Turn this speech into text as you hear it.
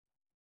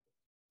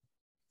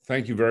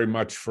Thank you very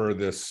much for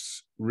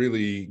this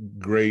really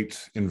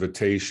great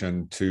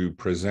invitation to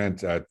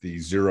present at the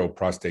ZERO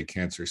Prostate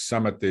Cancer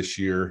Summit this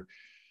year.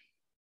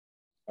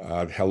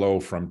 Hello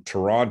from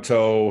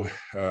Toronto,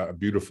 a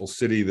beautiful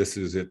city. This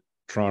is it,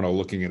 Toronto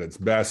looking at its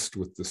best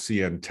with the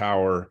CN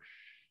Tower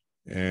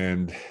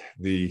and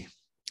the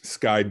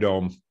Sky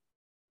Dome.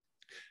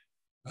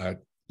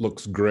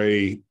 Looks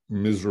gray,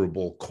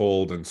 miserable,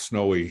 cold, and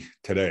snowy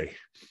today.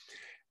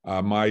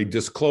 My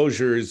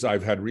disclosures,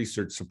 I've had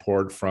research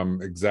support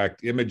from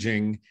Exact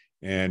Imaging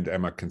and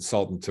I'm a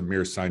consultant to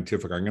Mir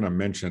Scientific. I'm going to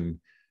mention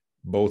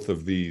both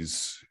of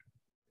these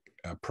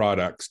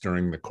products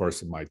during the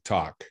course of my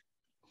talk.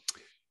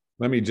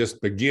 Let me just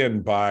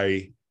begin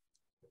by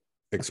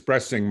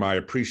expressing my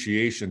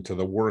appreciation to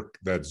the work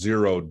that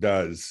ZERO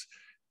does.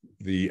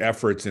 The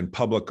efforts in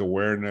public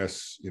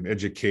awareness, in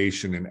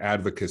education, and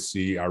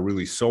advocacy are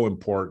really so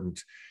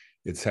important.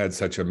 It's had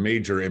such a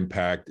major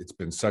impact. It's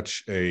been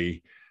such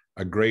a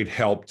great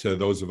help to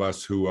those of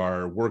us who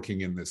are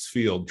working in this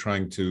field,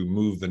 trying to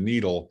move the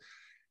needle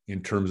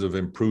in terms of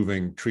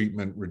improving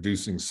treatment,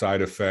 reducing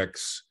side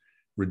effects,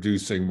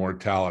 reducing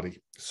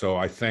mortality. So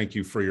I thank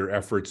you for your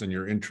efforts and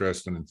your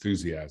interest and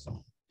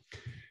enthusiasm.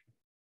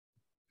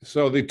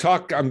 So the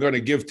talk I'm going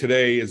to give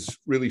today is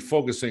really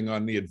focusing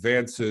on the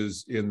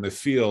advances in the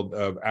field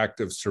of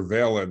active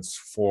surveillance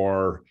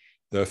for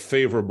the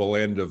favorable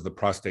end of the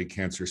prostate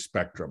cancer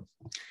spectrum.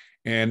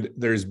 And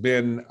there's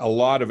been a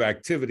lot of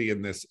activity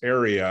in this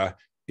area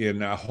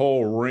in a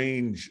whole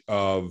range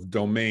of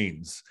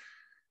domains.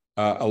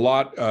 A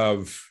lot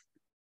of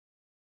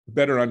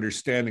better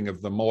understanding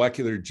of the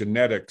molecular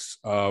genetics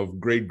of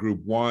grade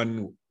group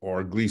 1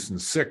 or Gleason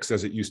 6,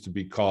 as it used to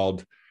be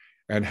called,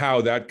 and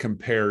how that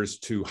compares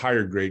to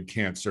higher grade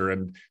cancer.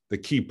 And the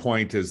key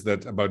point is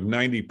that about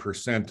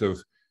 90%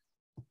 of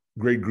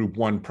grade group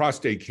 1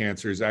 prostate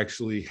cancers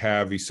actually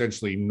have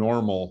essentially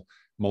normal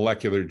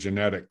molecular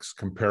genetics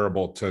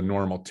comparable to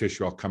normal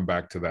tissue. I'll come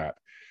back to that.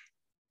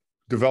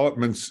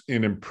 Developments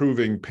in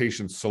improving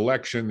patient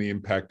selection, the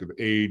impact of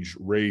age,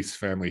 race,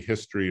 family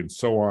history, and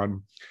so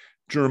on.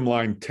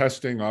 Germline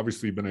testing,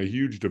 obviously been a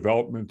huge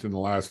development in the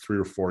last 3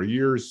 or 4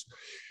 years.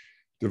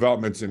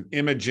 Developments in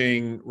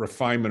imaging,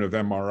 refinement of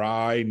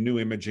MRI, new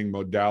imaging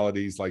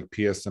modalities like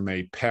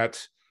PSMA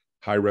PET,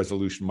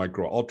 high-resolution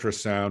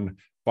microultrasound,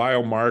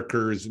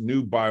 biomarkers,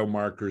 new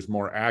biomarkers,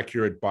 more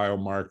accurate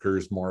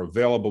biomarkers, more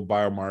available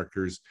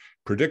biomarkers,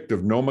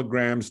 predictive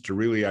nomograms to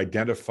really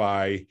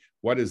identify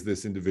what is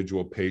this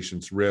individual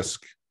patient's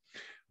risk,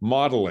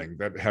 modeling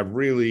that have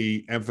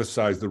really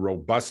emphasized the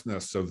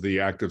robustness of the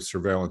active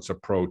surveillance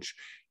approach,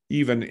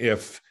 even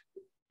if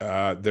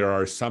there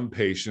are some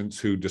patients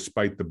who,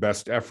 despite the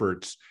best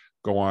efforts,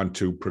 go on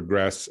to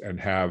progress and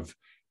have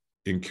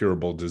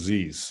incurable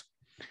disease.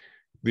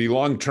 The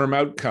long-term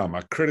outcome,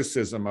 a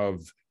criticism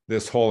of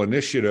this whole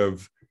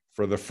initiative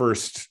for the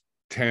first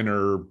 10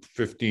 or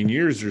 15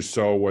 years or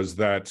so was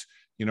that,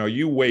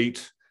 you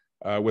wait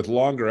with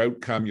longer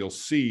outcome, you'll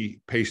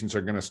see patients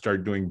are going to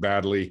start doing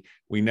badly.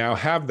 We now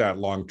have that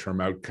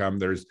long-term outcome.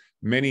 There's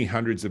many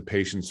hundreds of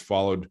patients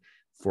followed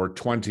for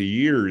 20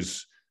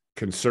 years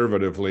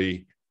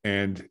conservatively,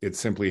 and it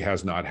simply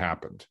has not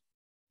happened.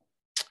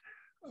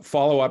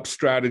 Follow-up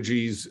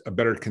strategies, a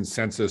better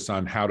consensus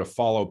on how to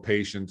follow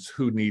patients,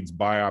 who needs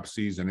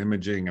biopsies and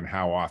imaging and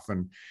how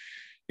often.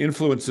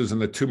 Influences in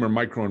the tumor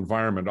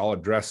microenvironment, I'll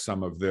address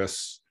some of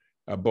this,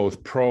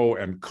 both pro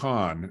and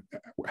con,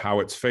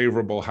 how it's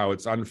favorable, how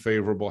it's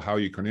unfavorable, how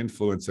you can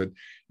influence it.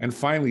 And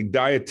finally,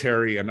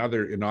 dietary and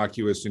other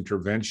innocuous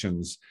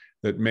interventions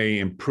that may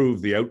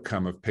improve the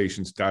outcome of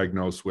patients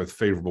diagnosed with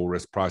favorable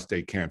risk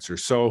prostate cancer.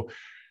 So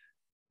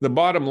the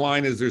bottom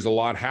line is there's a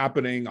lot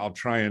happening. I'll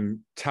try and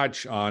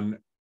touch on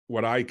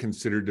what I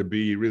consider to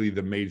be really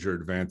the major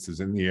advances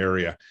in the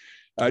area.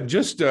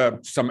 Just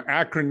some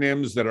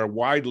acronyms that are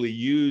widely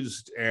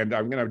used, and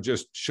I'm going to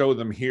just show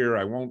them here.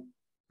 I won't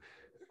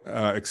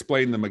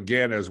explain them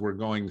again as we're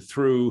going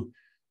through.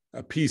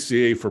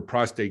 PCA for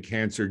prostate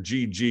cancer,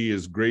 GG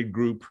is grade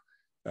group.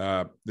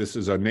 This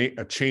is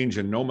a change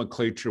in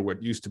nomenclature.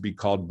 What used to be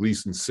called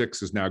Gleason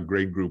 6 is now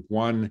grade group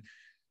 1.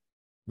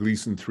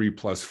 Gleason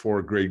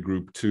 3+4, grade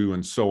group 2,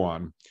 and so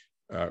on.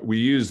 We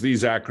use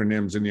these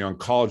acronyms in the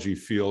oncology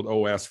field: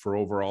 OS for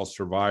overall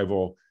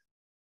survival,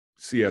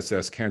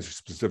 CSS,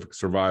 cancer-specific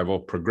survival,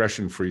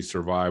 progression-free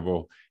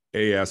survival,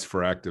 AS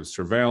for active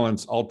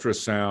surveillance,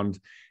 ultrasound.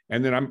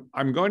 And then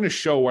I'm going to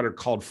show what are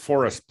called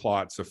forest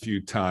plots a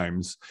few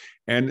times.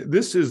 And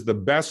this is the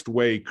best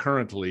way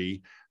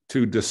currently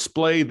to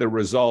display the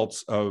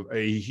results of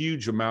a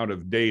huge amount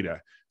of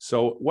data.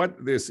 So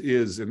what this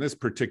is in this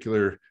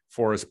particular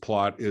forest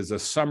plot is a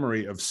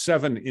summary of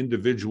 7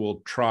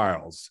 individual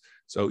trials.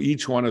 So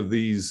each one of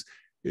these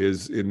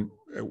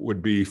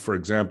would be, for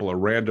example, a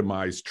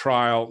randomized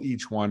trial.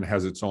 Each one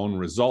has its own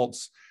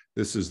results.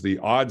 This is the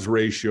odds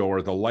ratio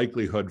or the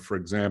likelihood, for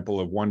example,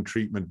 of one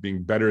treatment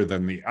being better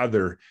than the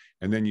other.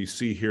 And then you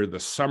see here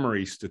the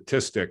summary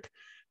statistic,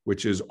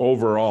 which is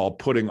overall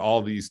putting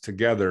all these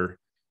together,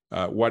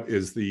 what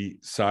is the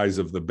size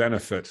of the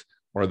benefit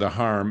or the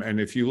harm. And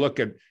if you look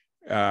at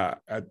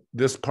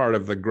this part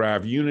of the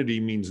graph, unity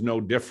means no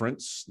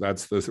difference.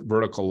 That's the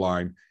vertical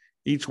line.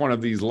 Each one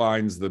of these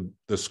lines,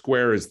 the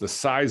square is the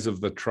size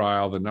of the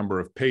trial, the number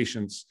of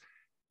patients,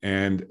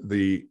 and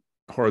the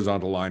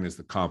horizontal line is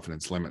the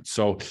confidence limit.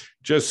 So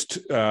just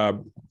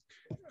to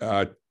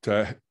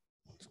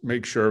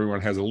make sure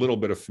everyone has a little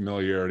bit of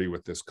familiarity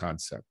with this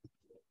concept.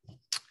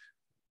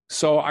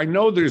 So I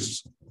know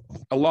there's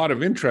a lot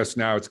of interest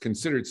now. It's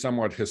considered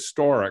somewhat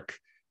historic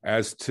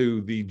as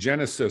to the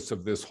genesis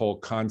of this whole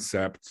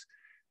concept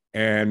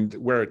and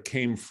where it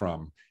came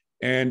from.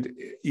 And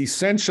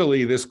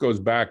essentially, this goes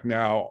back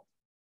now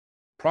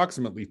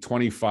approximately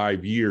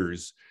 25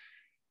 years.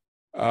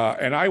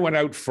 And I went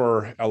out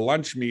for a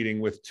lunch meeting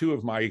with two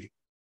of my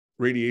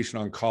radiation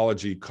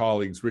oncology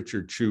colleagues,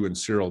 Richard Chu and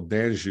Cyril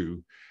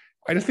Danjou.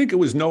 I think it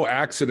was no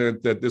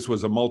accident that this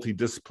was a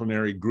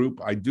multidisciplinary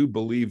group. I do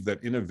believe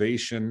that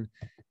innovation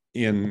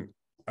in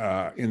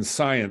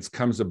science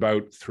comes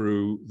about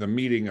through the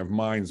meeting of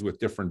minds with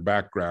different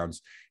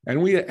backgrounds.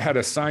 And we had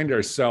assigned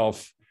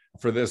ourselves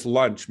for this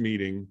lunch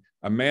meeting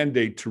a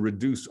mandate to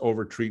reduce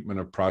overtreatment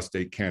of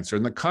prostate cancer.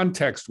 And the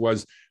context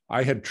was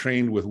I had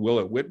trained with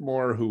Willett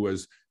Whitmore, who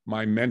was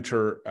my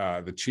mentor,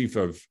 the chief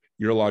of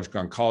urologic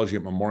oncology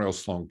at Memorial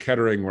Sloan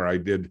Kettering, where I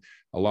did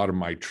a lot of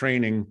my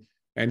training.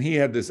 And he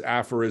had this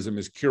aphorism,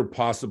 is cure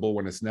possible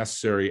when it's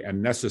necessary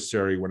and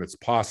necessary when it's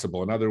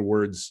possible. In other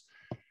words,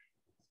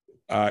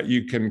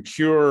 you can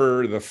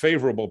cure the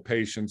favorable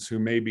patients who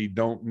maybe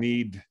don't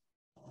need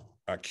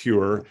a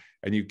cure,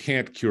 and you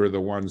can't cure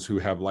the ones who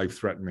have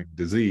life-threatening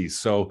disease.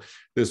 So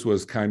this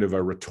was kind of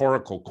a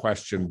rhetorical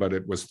question, but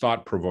it was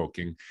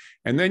thought-provoking.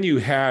 And then you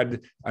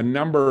had a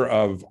number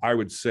of, I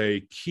would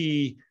say,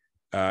 key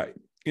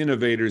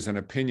innovators and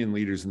opinion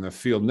leaders in the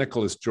field.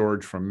 Nicholas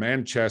George from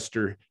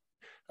Manchester,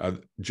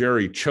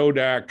 Jerry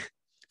Chodak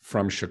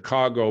from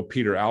Chicago,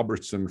 Peter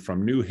Albertson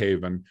from New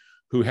Haven,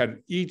 who had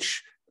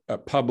each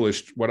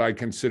published what I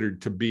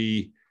considered to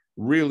be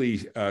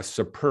really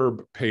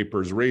superb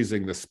papers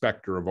raising the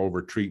specter of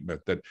overtreatment,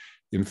 that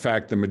in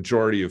fact, the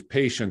majority of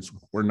patients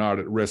were not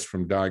at risk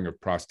from dying of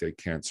prostate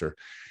cancer.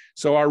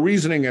 So our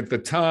reasoning at the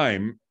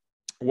time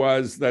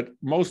was that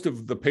most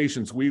of the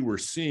patients we were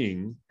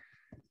seeing,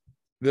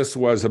 this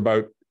was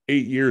about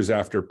 8 years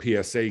after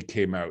PSA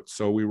came out.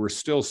 So we were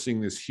still seeing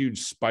this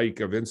huge spike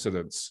of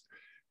incidence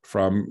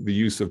from the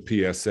use of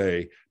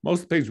PSA.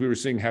 Most patients we were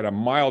seeing had a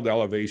mild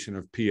elevation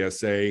of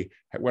PSA,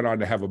 went on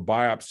to have a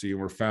biopsy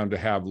and were found to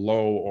have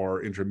low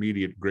or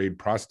intermediate grade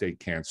prostate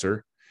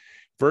cancer,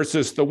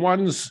 versus the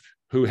ones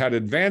who had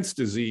advanced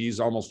disease,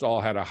 almost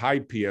all had a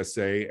high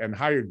PSA and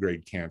higher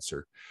grade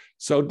cancer.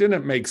 So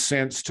didn't it make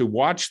sense to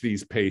watch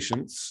these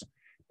patients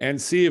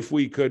and see if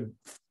we could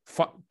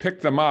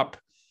pick them up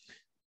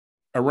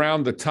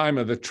around the time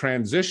of the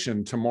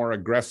transition to more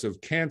aggressive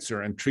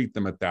cancer and treat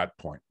them at that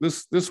point.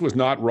 This was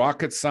not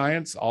rocket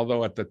science,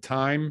 although at the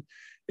time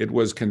it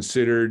was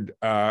considered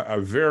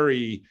a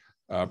very,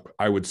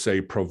 I would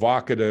say,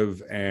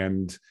 provocative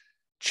and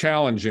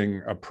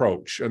challenging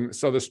approach. And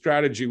so the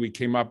strategy we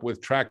came up with,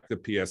 track the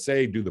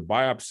PSA, do the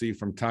biopsy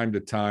from time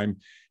to time,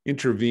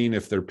 intervene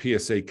if their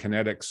PSA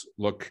kinetics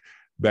look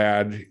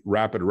bad,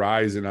 rapid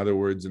rise, in other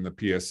words, in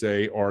the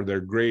PSA, or their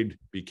grade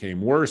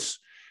became worse.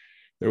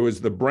 There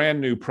was the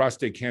brand new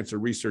Prostate Cancer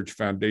Research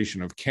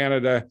Foundation of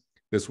Canada.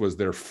 This was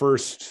their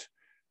first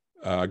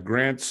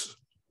grants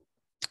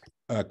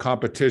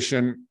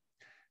competition.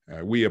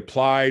 We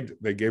applied.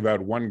 They gave out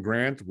one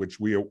grant,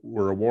 which we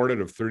were awarded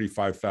of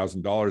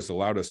 $35,000,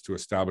 allowed us to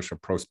establish a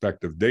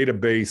prospective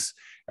database,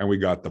 and we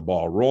got the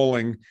ball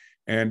rolling.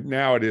 And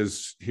now it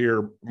is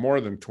here more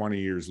than 20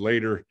 years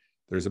later.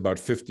 There's about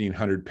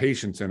 1,500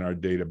 patients in our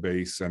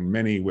database, and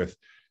many with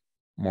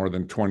more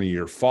than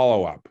 20-year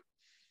follow-up.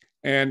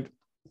 And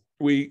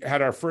we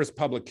had our first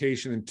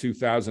publication in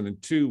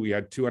 2002. We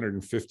had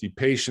 250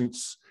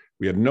 patients.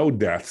 We had no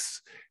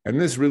deaths. And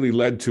this really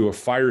led to a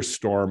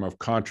firestorm of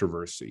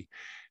controversy.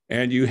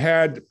 And you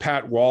had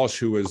Pat Walsh,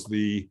 who was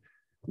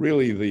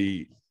really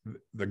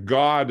the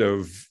god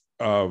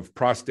of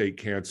prostate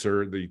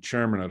cancer, the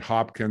chairman at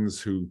Hopkins,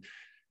 who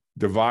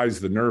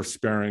devised the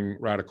nerve-sparing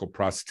radical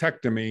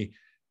prostatectomy.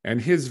 And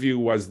his view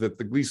was that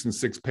the Gleason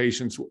 6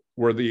 patients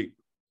were the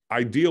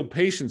ideal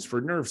patients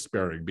for nerve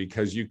sparing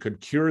because you could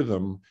cure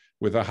them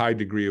with a high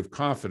degree of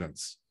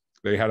confidence.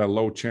 They had a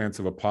low chance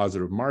of a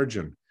positive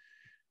margin.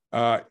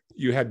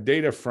 You had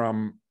data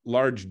from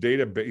large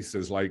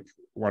databases like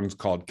one's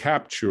called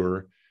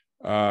Capture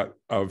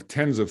of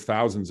tens of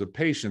thousands of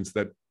patients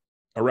that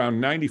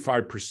around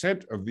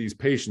 95% of these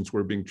patients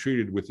were being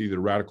treated with either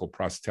radical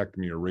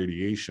prostatectomy or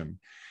radiation.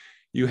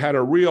 You had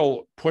a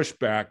real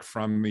pushback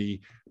from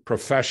the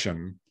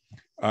profession,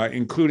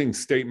 including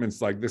statements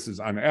like this is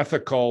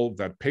unethical,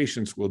 that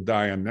patients will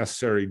die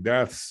unnecessary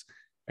deaths,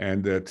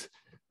 and that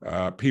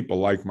people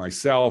like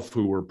myself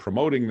who were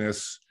promoting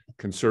this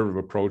conservative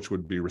approach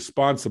would be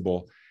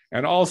responsible.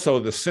 And also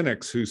the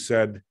cynics who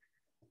said,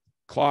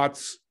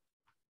 Klotz,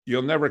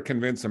 you'll never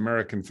convince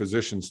American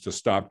physicians to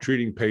stop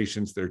treating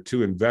patients. They're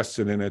too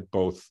invested in it,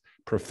 both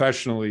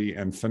professionally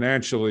and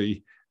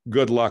financially.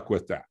 Good luck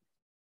with that.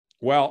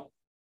 Well,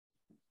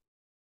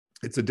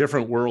 it's a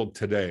different world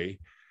today.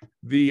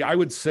 I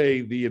would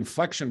say the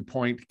inflection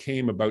point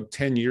came about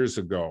 10 years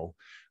ago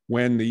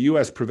when the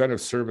US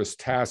Preventive Service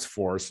Task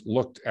Force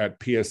looked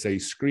at PSA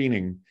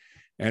screening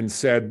and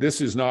said,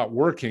 this is not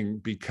working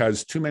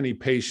because too many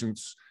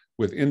patients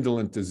with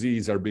indolent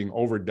disease are being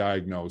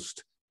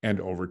overdiagnosed and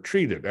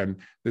overtreated. And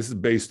this is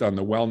based on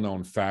the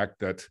well-known fact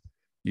that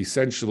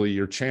essentially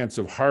your chance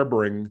of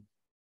harboring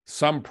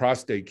some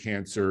prostate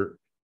cancer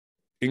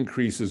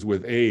increases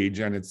with age,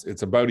 and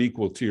it's about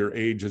equal to your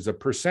age as a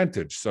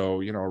percentage.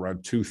 So,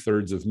 around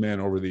 2/3 of men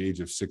over the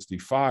age of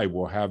 65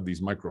 will have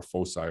these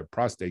microfoci of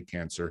prostate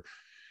cancer.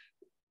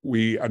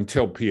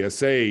 Until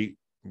PSA,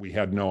 we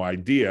had no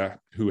idea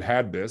who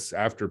had this.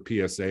 After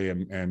PSA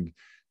and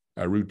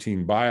a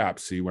routine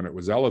biopsy, when it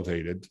was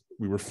elevated,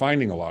 we were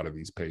finding a lot of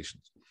these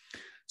patients.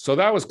 So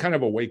that was kind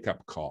of a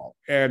wake-up call,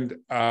 and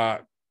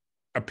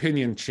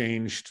opinion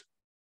changed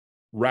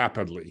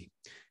rapidly.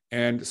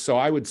 And so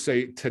I would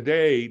say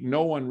today,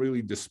 no one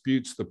really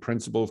disputes the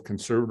principle of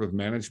conservative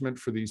management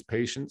for these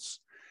patients.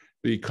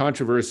 The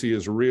controversy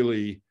is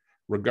really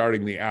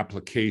regarding the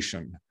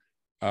application.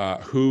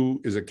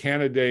 Who is a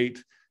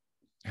candidate?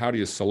 How do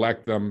you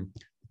select them?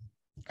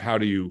 How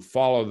do you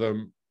follow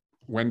them?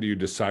 When do you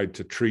decide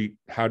to treat?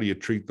 How do you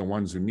treat the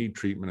ones who need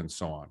treatment, and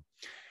so on?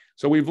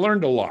 So we've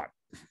learned a lot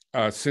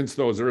since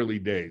those early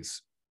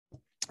days.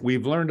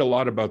 We've learned a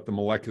lot about the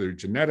molecular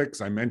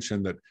genetics. I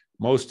mentioned that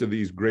most of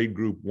these grade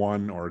group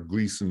 1 or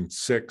Gleason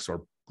 6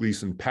 or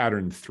Gleason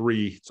pattern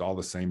 3, it's all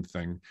the same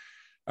thing,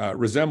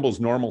 resembles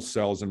normal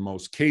cells in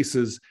most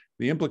cases.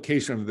 The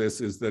implication of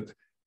this is that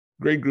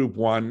grade group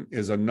 1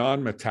 is a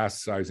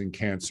non-metastasizing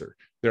cancer.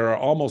 There are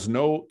almost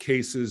no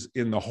cases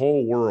in the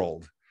whole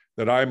world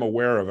that I'm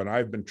aware of, and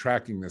I've been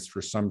tracking this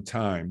for some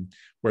time,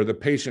 where the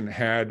patient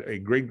had a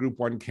grade group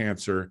 1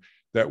 cancer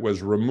that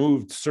was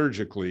removed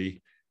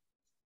surgically.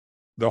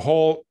 The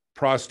whole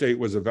prostate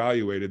was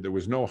evaluated. There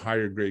was no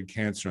higher grade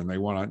cancer, and they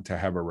went on to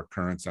have a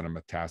recurrence and a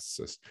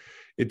metastasis.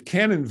 It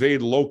can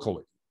invade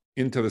locally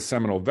into the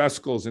seminal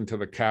vesicles, into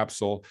the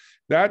capsule.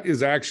 That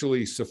is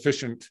actually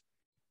sufficient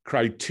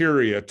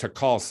criteria to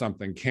call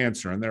something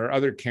cancer. And there are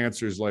other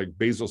cancers like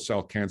basal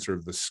cell cancer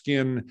of the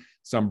skin,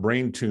 some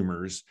brain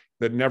tumors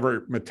that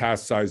never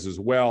metastasize as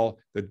well,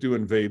 that do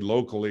invade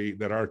locally,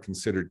 that are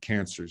considered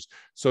cancers.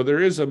 So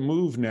there is a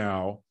move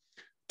now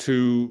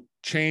to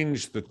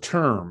change the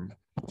term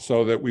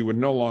so that we would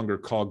no longer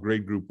call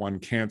grade group 1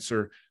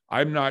 cancer.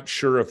 I'm not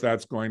sure if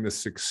that's going to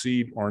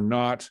succeed or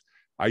not.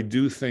 I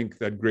do think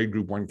that grade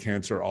group 1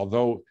 cancer,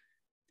 although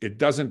it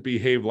doesn't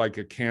behave like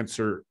a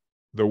cancer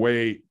the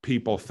way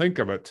people think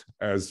of it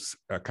as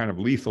a kind of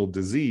lethal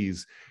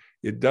disease,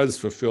 it does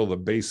fulfill the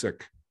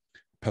basic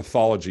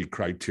pathology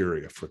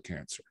criteria for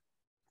cancer.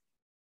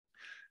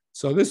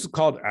 So this is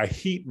called a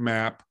heat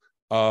map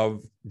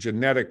of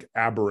genetic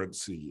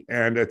aberrancy.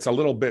 And it's a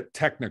little bit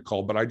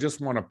technical, but I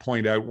just want to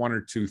point out one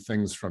or two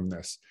things from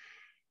this.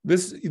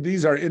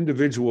 These are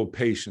individual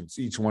patients,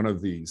 each one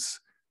of these,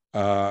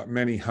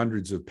 many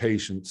hundreds of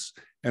patients.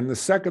 And the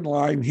second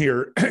line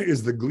here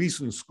is the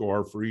Gleason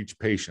score for each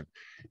patient.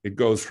 It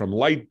goes from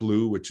light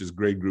blue, which is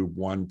grade group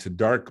 1, to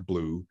dark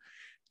blue.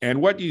 And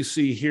what you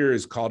see here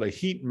is called a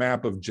heat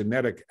map of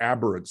genetic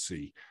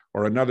aberrancy,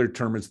 or another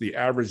term is the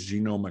average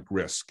genomic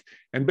risk.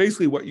 And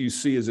basically what you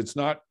see is it's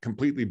not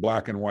completely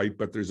black and white,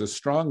 but there's a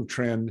strong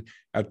trend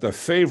at the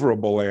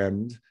favorable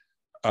end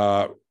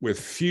with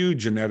few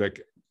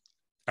genetic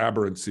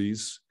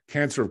aberrancies.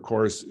 Cancer, of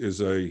course,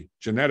 is a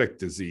genetic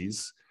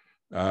disease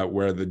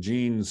where the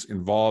genes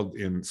involved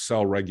in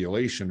cell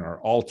regulation are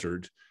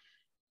altered.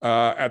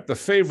 At the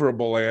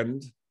favorable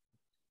end,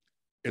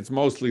 it's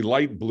mostly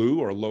light blue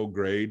or low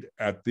grade.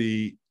 At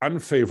the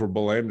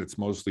unfavorable end, it's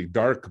mostly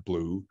dark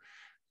blue.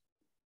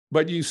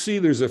 But you see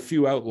there's a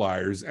few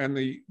outliers, and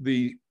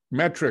the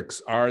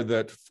metrics are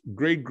that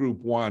grade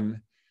group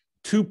 1,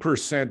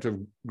 2%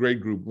 of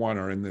grade group 1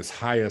 are in this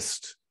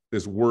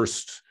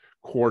worst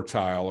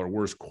quartile or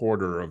worst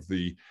quarter of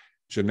the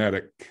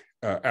genetic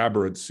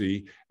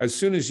aberrancy. As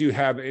soon as you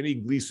have any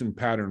Gleason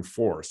pattern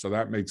 4, so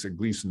that makes it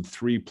Gleason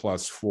 3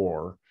 plus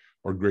 4,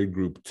 or grade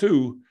group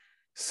 2,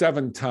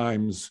 7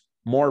 times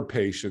more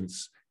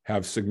patients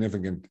have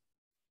significant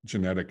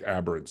genetic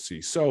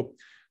aberrancy. So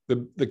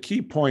the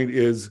key point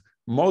is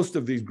most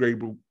of these grade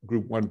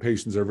group 1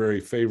 patients are very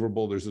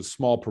favorable. There's a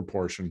small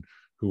proportion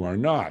who are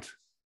not.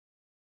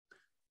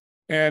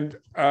 And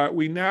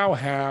we now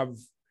have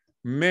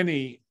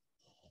many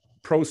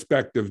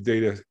prospective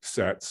data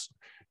sets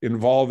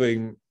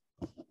involving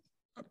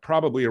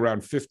probably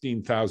around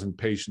 15,000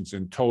 patients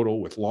in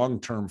total with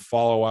long-term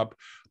follow-up.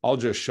 I'll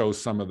just show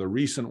some of the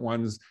recent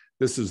ones.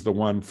 This is the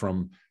one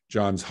from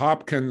Johns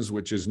Hopkins,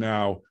 which is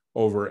now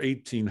over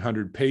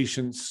 1,800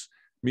 patients,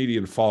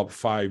 median follow-up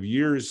 5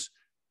 years,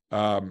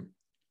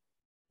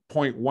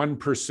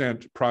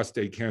 0.1%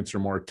 prostate cancer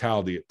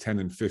mortality at 10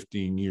 and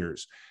 15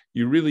 years.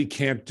 You really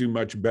can't do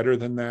much better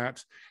than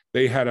that.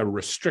 they had a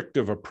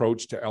restrictive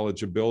approach to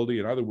eligibility.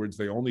 In other words,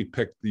 they only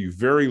picked the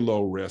very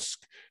low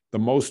risk, the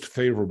most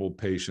favorable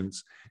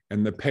patients,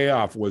 and the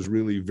payoff was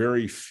really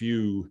very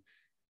few,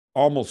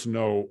 almost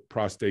no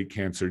prostate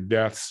cancer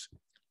deaths.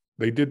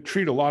 They did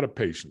treat a lot of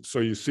patients. So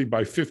you see,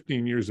 by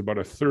 15 years, about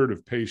a third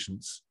of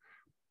patients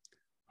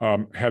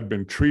had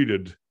been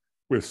treated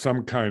with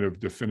some kind of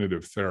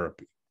definitive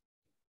therapy.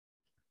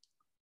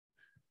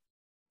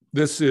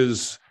 This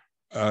is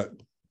the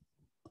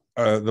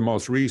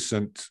most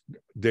recent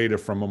data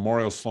from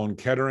Memorial Sloan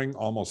Kettering,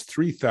 almost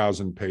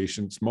 3,000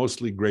 patients,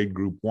 mostly grade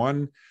group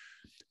 1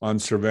 on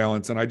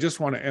surveillance. And I just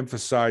want to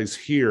emphasize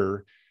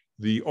here,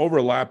 the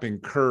overlapping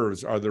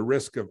curves are the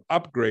risk of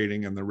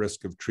upgrading and the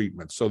risk of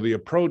treatment. So the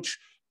approach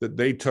that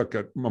they took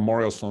at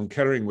Memorial Sloan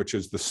Kettering, which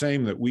is the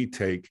same that we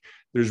take,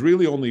 there's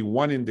really only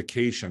one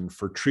indication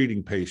for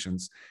treating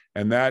patients,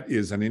 and that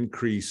is an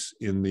increase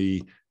in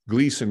the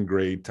Gleason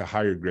grade to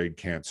higher grade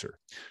cancer.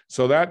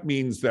 So that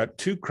means that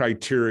two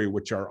criteria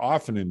which are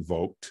often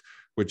invoked,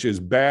 which is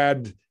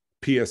bad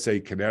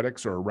PSA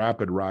kinetics or a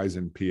rapid rise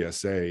in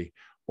PSA,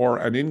 or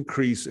an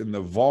increase in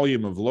the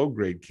volume of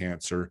low-grade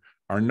cancer,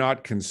 are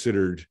not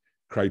considered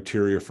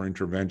criteria for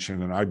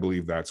intervention, and I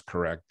believe that's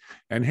correct.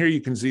 And here you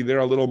can see they're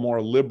a little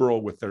more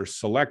liberal with their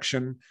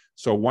selection.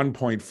 So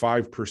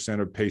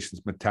 1.5% of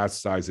patients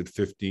metastasize at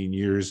 15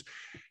 years.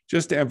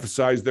 Just to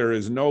emphasize, there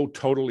is no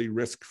totally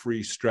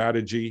risk-free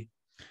strategy,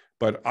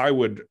 but I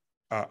would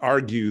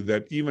argue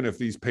that even if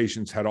these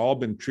patients had all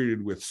been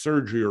treated with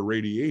surgery or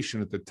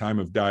radiation at the time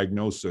of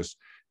diagnosis,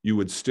 you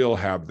would still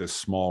have this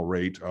small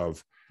rate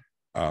of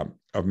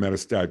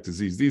metastatic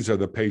disease. These are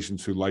the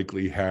patients who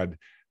likely had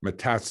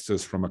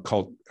metastasis from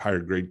occult higher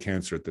grade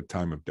cancer at the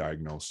time of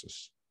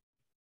diagnosis.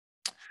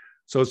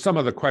 So some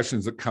of the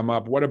questions that come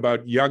up: what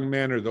about young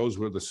men or those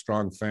with a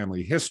strong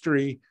family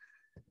history?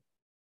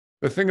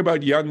 The thing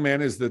about young men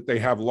is that they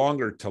have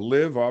longer to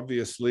live,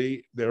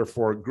 obviously,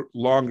 therefore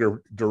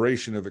longer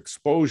duration of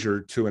exposure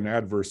to an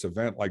adverse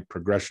event like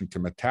progression to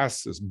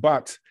metastasis,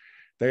 but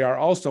they are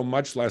also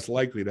much less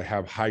likely to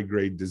have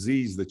high-grade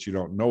disease that you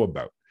don't know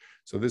about.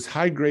 So this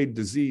high-grade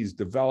disease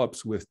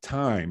develops with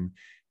time,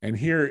 and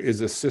here is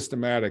a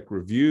systematic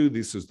review.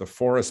 This is the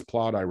forest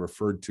plot I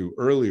referred to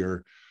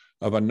earlier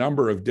of a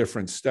number of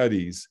different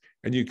studies,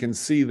 and you can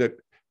see that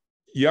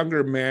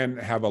younger men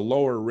have a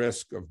lower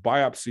risk of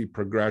biopsy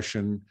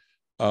progression,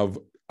 of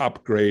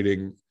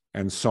upgrading,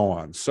 and so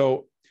on.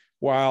 So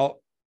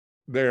while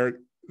they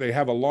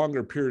have a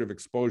longer period of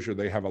exposure,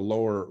 they have a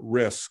lower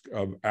risk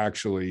of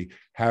actually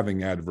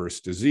having adverse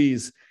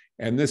disease.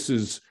 And this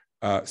is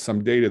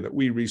some data that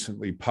we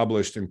recently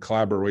published in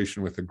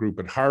collaboration with a group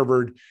at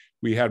Harvard.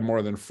 We had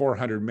more than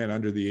 400 men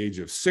under the age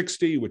of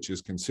 60, which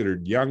is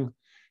considered young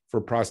for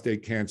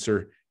prostate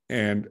cancer,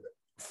 and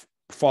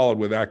followed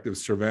with active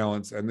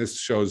surveillance. And this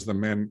shows the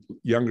men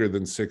younger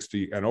than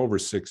 60 and over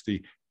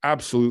 60,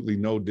 absolutely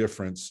no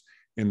difference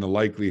in the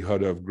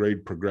likelihood of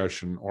grade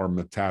progression or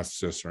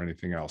metastasis or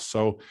anything else.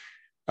 So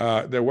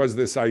there was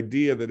this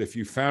idea that if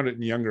you found it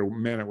in younger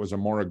men, it was a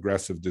more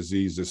aggressive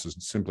disease. This is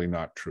simply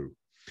not true.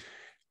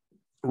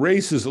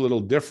 Race is a little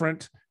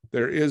different.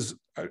 There is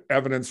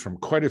evidence from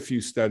quite a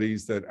few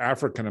studies that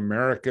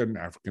African-American,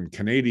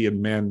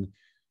 African-Canadian men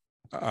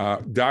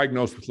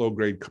diagnosed with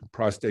low-grade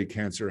prostate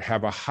cancer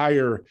have a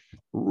higher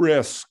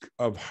risk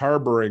of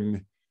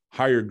harboring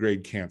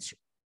higher-grade cancer.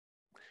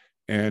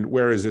 And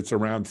whereas it's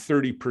around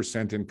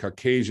 30% in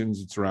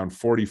Caucasians, it's around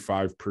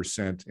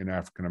 45% in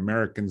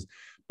African-Americans,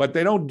 but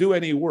they don't do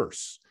any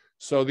worse.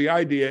 So the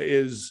idea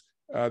is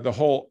the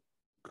whole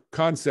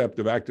concept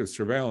of active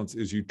surveillance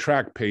is you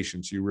track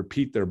patients, you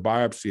repeat their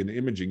biopsy and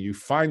imaging, you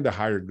find the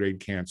higher-grade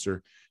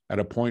cancer at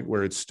a point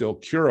where it's still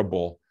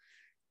curable.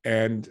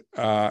 And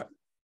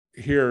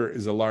here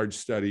is a large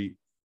study,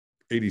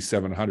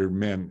 8,700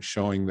 men,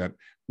 showing that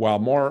while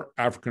more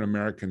African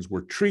Americans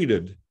were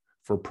treated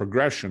for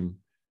progression,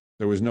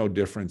 there was no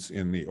difference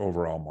in the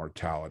overall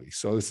mortality.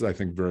 So this is, I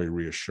think, very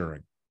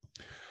reassuring.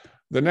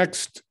 The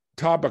next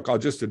topic I'll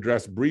just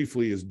address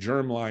briefly is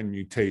germline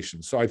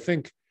mutation. So I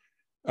think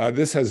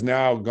this has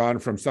now gone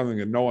from something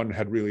that no one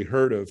had really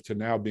heard of to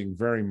now being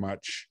very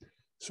much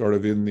sort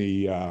of in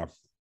the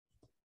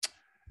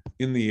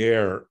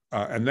air,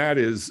 and that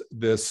is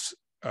this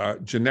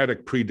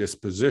genetic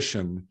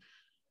predisposition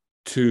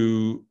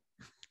to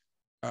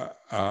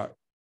a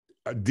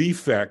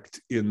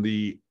defect in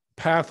the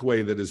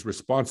pathway that is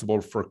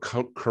responsible for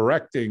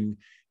correcting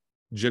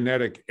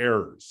genetic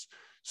errors.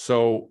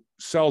 So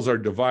cells are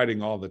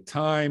dividing all the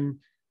time.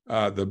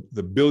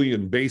 The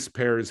billion base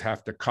pairs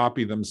have to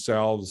copy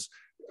themselves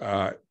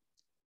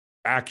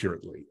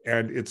accurately,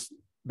 and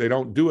they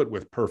don't do it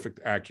with perfect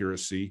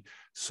accuracy.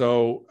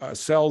 So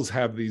cells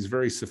have these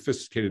very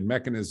sophisticated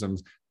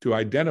mechanisms to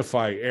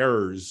identify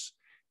errors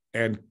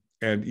and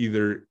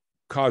either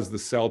cause the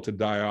cell to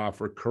die off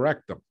or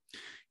correct them.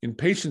 In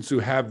patients who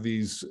have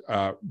these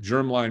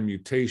germline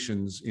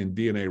mutations in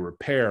DNA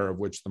repair, of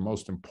which the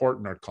most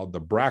important are called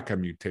the BRCA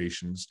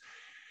mutations,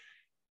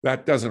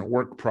 that doesn't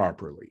work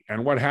properly.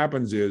 And what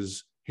happens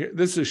is Here,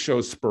 this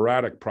shows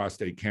sporadic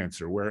prostate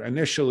cancer, where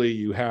initially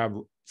you have,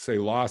 say,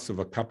 loss of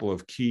a couple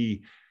of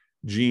key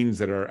genes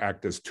that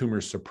act as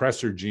tumor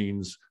suppressor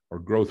genes or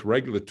growth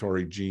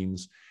regulatory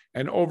genes.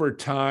 And over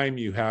time,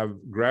 you have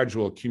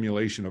gradual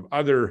accumulation of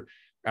other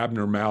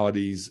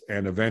abnormalities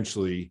and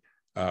eventually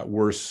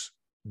worse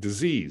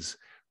disease.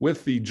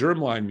 With the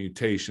germline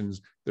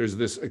mutations, there's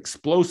this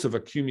explosive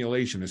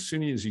accumulation. As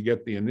soon as you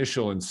get the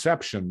initial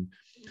inception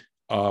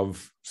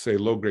of, say,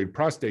 low-grade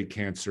prostate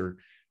cancer,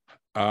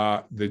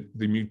 the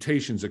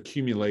mutations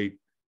accumulate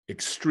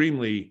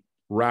extremely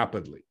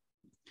rapidly.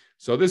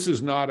 So this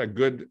is not a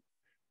good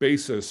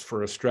basis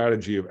for a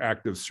strategy of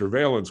active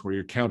surveillance where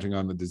you're counting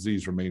on the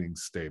disease remaining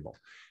stable.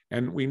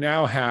 And we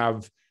now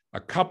have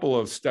a couple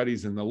of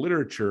studies in the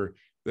literature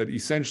that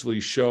essentially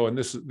show, and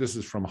this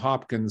is from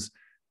Hopkins,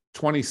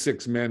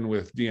 26 men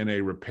with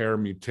DNA repair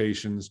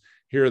mutations.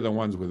 Here are the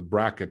ones with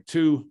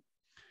BRCA2.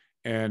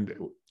 And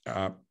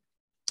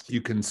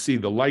you can see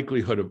the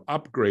likelihood of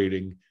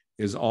upgrading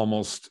is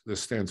almost,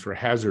 this stands for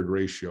hazard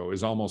ratio,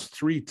 is almost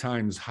 3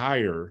 times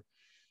higher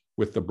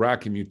with the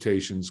BRCA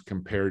mutations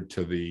compared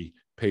to the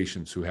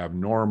patients who have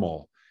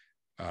normal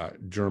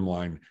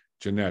germline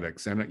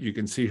genetics. And you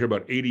can see here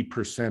about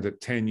 80%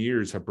 at 10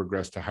 years have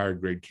progressed to higher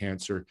grade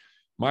cancer.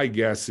 My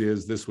guess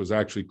is this was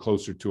actually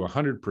closer to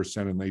 100%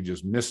 and they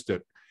just missed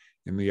it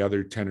in the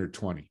other 10 or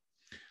 20.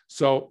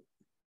 So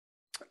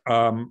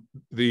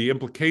the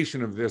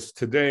implication of this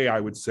today, I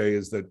would say,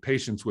 is that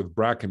patients with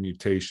BRCA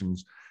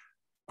mutations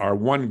are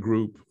one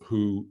group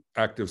who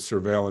active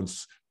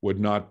surveillance would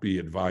not be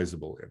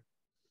advisable in.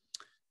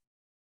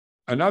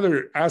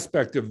 Another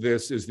aspect of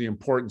this is the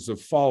importance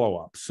of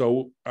follow-up.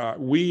 So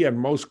we and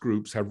most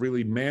groups have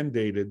really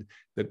mandated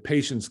that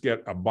patients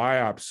get a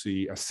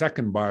biopsy, a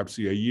second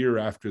biopsy, a year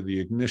after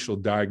the initial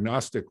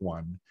diagnostic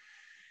one.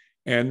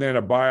 And then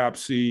a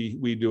biopsy,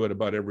 we do it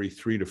about every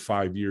 3 to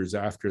 5 years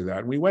after that.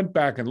 And we went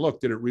back and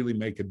looked, did it really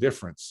make a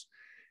difference?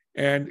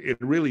 And it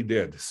really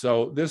did.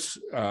 So this,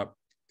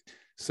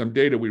 some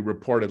data we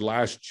reported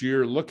last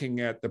year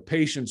looking at the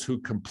patients who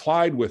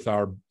complied with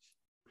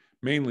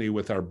mainly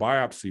with our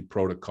biopsy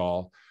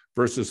protocol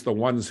versus the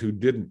ones who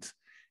didn't.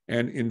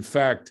 And in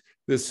fact,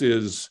 this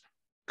is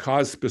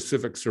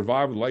cause-specific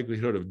survival,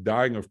 likelihood of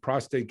dying of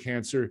prostate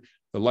cancer,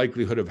 the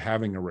likelihood of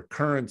having a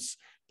recurrence,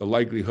 the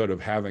likelihood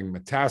of having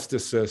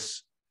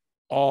metastasis,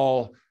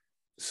 all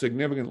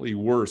significantly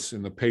worse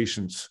in the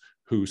patients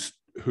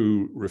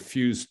who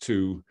refuse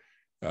to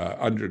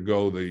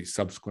undergo the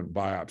subsequent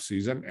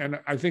biopsies. And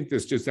I think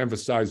this just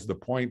emphasizes the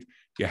point,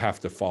 you have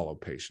to follow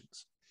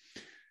patients.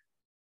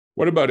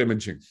 What about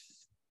imaging?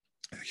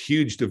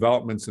 Huge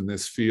developments in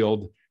this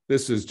field.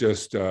 This is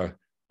just a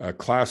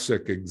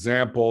classic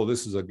example.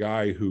 This is a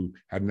guy who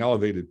had an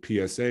elevated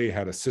PSA,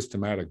 had a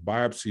systematic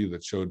biopsy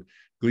that showed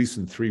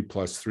Gleason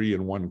 3+3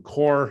 in one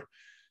core.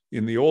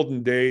 In the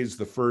olden days,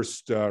 the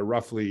first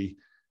roughly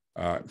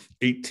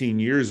 18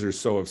 years or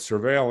so of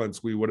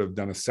surveillance, we would have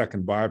done a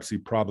second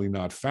biopsy, probably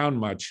not found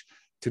much.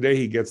 Today,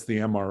 he gets the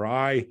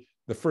MRI.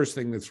 The first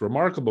thing that's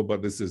remarkable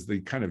about this is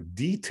the kind of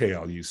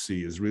detail you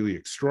see is really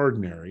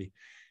extraordinary.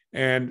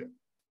 And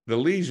the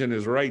lesion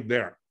is right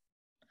there.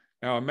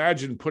 Now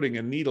imagine putting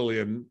a needle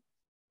in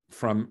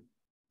from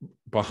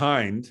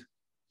behind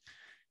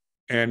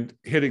and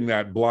hitting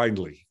that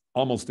blindly,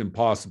 almost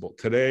impossible.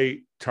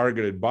 Today,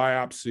 targeted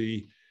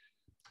biopsy,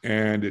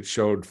 and it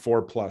showed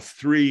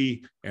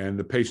 4+3, and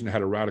the patient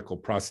had a radical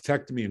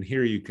prostatectomy. And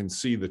here you can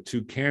see the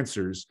 2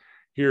 cancers.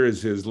 Here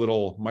is his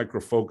little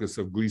microfocus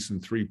of Gleason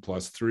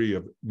 3+3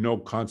 of no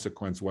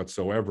consequence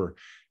whatsoever.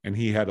 And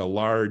he had a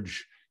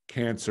large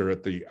cancer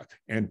at the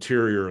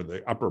anterior,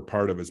 the upper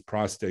part of his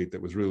prostate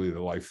that was really the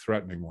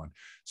life-threatening one.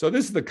 So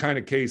this is the kind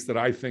of case that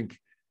I think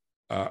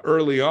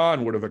early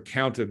on would have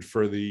accounted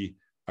for the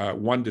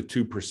 1 to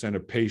 2%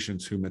 of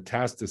patients who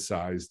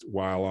metastasized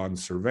while on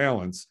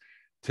surveillance.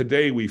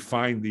 Today, we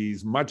find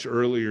these much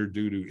earlier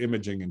due to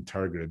imaging and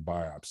targeted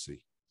biopsy.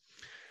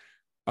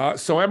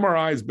 So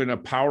MRI has been a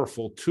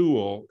powerful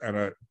tool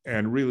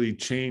and really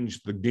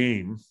changed the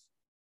game,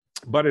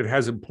 but it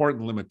has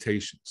important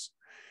limitations.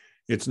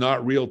 It's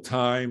not real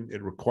time.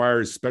 It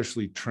requires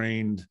specially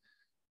trained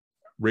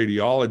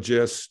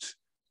radiologists.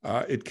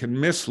 It can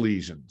miss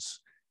lesions.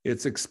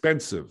 It's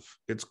expensive.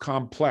 It's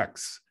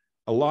complex.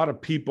 A lot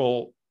of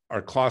people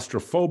are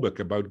claustrophobic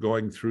about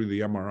going through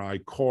the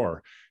MRI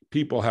core.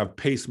 People have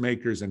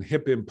pacemakers and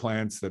hip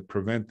implants that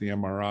prevent the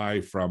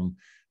MRI from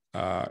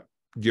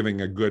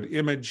giving a good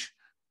image,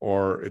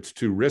 or it's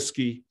too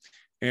risky.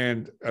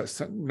 And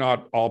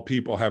not all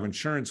people have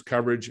insurance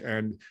coverage.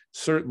 And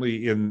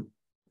certainly in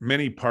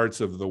many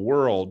parts of the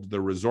world,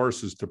 the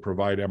resources to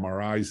provide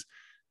MRIs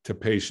to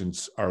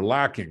patients are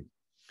lacking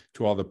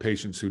to all the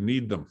patients who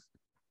need them.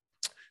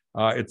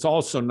 It's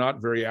also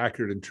not very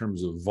accurate in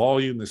terms of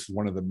volume. This is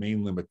one of the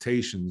main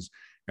limitations.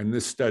 And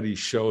this study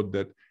showed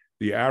that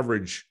the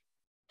average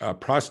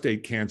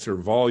prostate cancer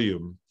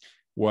volume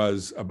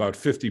was about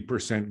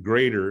 50%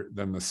 greater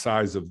than the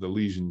size of the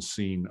lesion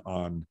seen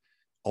on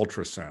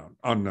ultrasound,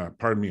 on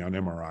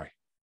MRI.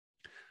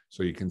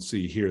 So you can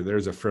see here,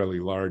 there's a fairly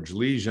large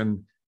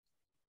lesion,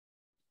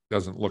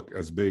 doesn't look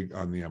as big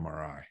on the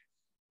MRI.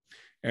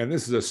 And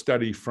this is a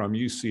study from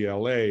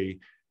UCLA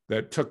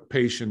that took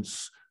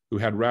patients who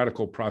had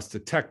radical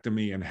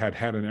prostatectomy and had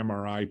had an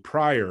MRI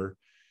prior.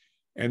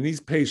 And these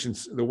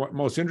patients, the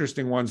most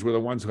interesting ones were the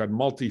ones who had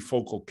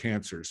multifocal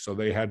cancers. So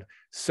they had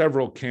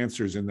several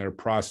cancers in their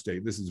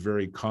prostate. This is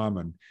very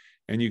common.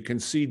 And you can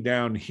see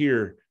down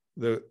here,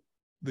 the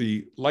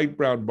light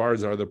brown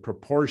bars are the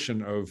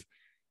proportion of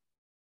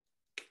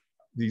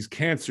these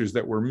cancers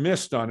that were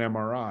missed on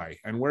MRI.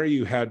 And where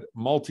you had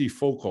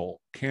multifocal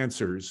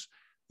cancers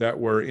that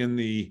were in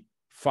the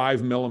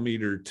 5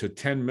 millimeter to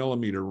 10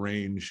 millimeter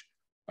range,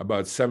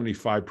 about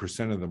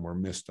 75% of them were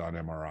missed on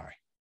MRI.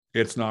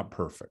 It's not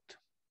perfect.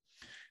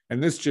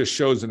 And this just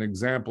shows an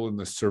example in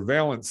the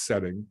surveillance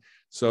setting.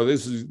 So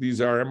these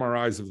are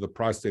MRIs of the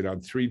prostate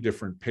on 3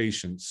 different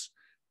patients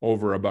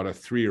over about a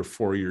 3 or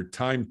 4 year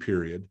time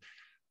period.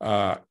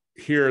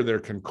 Here they're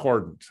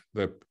concordant.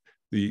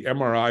 The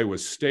MRI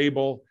was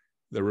stable.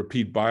 The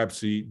repeat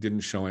biopsy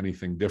didn't show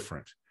anything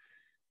different.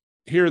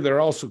 Here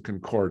they're also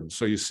concordant.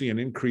 So you see an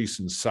increase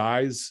in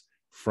size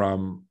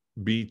from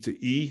B to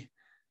E,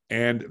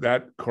 and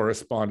that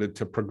corresponded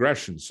to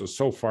progression.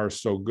 So far,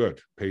 so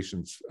good.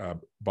 Patients'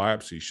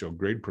 biopsies show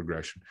great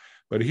progression.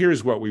 But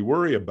here's what we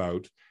worry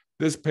about.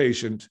 This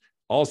patient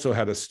also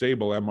had a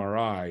stable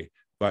MRI,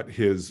 but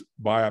his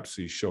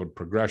biopsy showed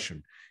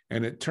progression.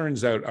 And it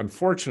turns out,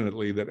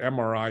 unfortunately, that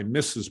MRI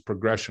misses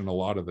progression a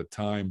lot of the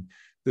time.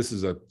 This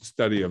is a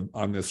study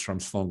on this from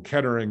Sloan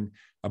Kettering.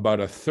 About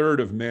a third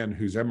of men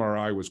whose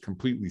MRI was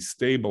completely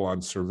stable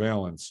on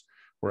surveillance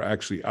were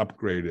actually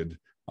upgraded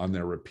on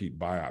their repeat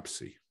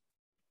biopsy.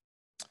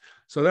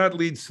 So that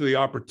leads to the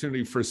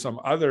opportunity for some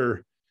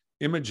other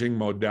imaging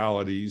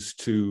modalities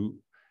to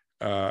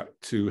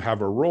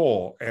have a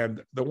role.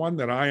 And the one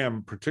that I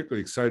am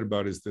particularly excited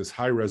about is this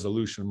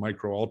high-resolution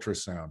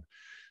micro-ultrasound.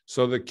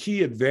 So the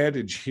key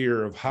advantage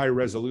here of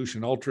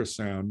high-resolution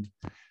ultrasound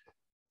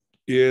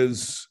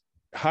is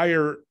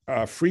higher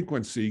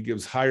frequency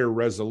gives higher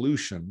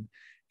resolution,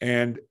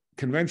 and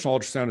conventional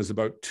ultrasound is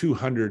about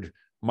 200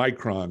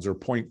 microns or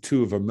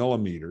 0.2 of a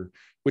millimeter,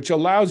 which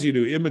allows you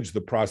to image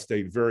the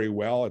prostate very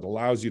well. It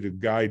allows you to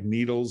guide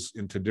needles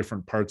into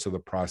different parts of the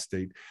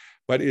prostate,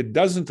 but it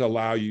doesn't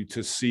allow you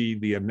to see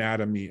the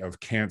anatomy of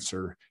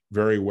cancer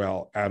very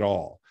well at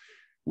all.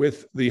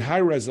 With the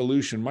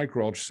high-resolution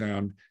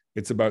micro-ultrasound,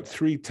 it's about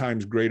 3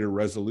 times greater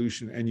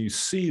resolution, and you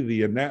see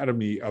the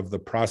anatomy of the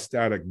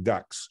prostatic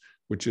ducts,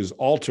 which is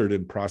altered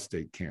in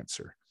prostate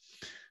cancer.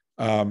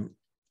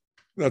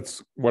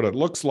 That's what it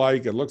looks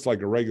like. It looks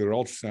like a regular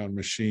ultrasound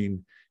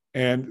machine.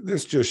 And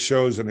this just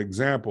shows an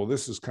example.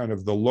 This is kind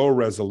of the low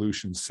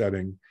resolution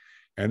setting,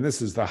 and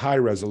this is the high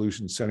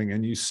resolution setting.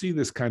 And you see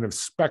this kind of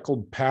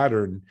speckled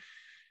pattern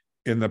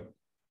in the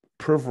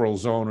peripheral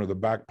zone or the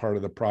back part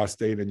of the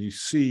prostate. And you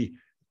see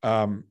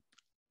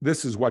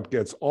this is what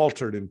gets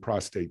altered in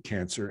prostate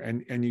cancer.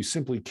 And you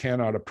simply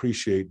cannot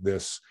appreciate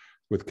this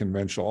with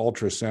conventional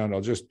ultrasound.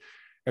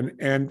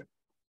 And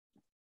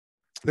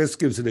this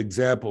gives an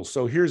example.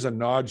 So here's a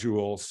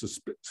nodule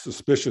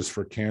suspicious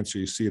for cancer.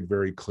 You see it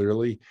very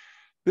clearly.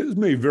 This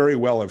may very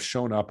well have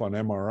shown up on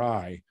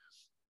MRI,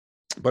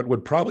 but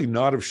would probably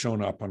not have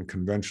shown up on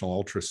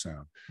conventional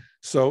ultrasound.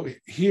 So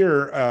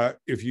here,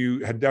 if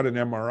you had done an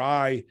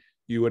MRI,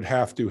 you would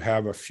have to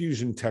have a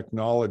fusion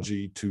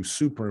technology to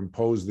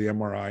superimpose the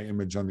MRI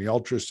image on the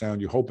ultrasound.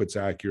 You hope it's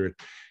accurate.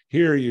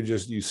 Here,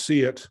 you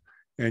see it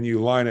and you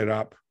line it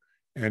up,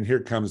 and here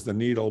comes the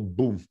needle,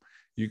 boom.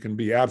 You can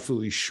be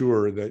absolutely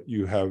sure that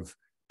you have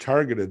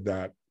targeted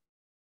that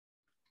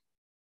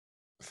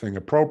thing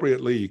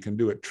appropriately. You can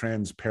do it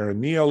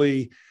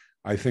transperineally.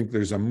 I think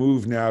there's a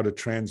move now to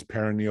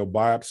transperineal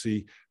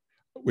biopsy,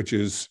 which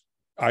is,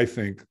 I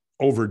think,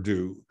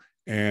 overdue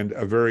and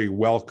a very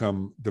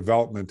welcome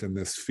development in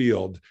this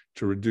field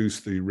to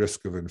reduce the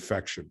risk of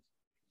infection.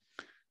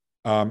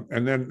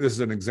 And then this is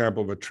an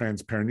example of a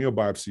transperineal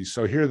biopsy.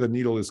 So here the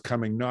needle is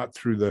coming not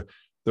through the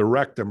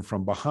rectum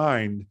from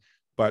behind,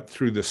 but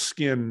through the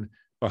skin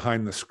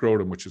behind the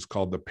scrotum, which is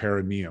called the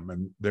perineum.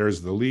 And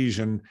there's the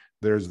lesion,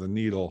 there's the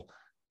needle,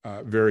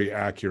 very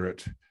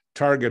accurate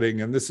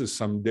targeting. And this is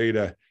some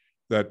data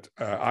that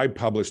I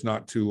published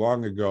not too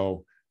long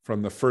ago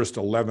from the first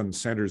 11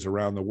 centers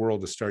around the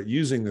world to start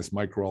using this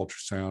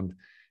micro-ultrasound.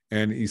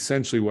 And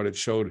essentially what it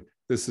showed,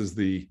 this is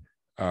the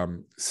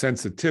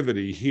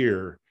sensitivity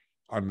here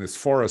on this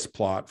forest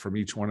plot from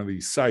each one of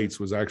these sites,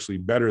 was actually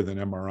better than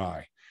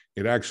MRI.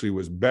 It actually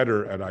was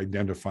better at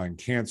identifying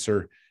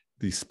cancer.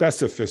 The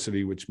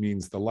specificity, which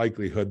means the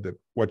likelihood that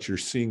what you're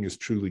seeing is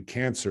truly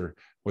cancer,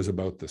 was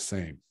about the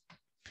same.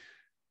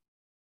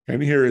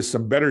 And here is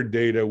some better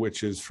data,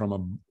 which is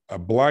from a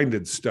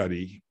blinded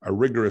study, a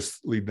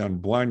rigorously done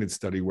blinded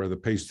study where the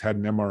patient had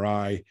an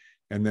MRI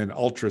and then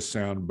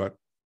ultrasound, but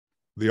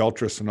the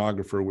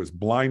ultrasonographer was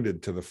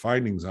blinded to the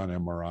findings on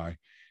MRI.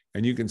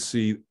 And you can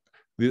see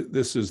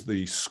this is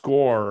the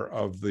score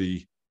of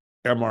the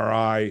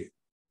MRI.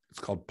 It's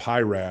called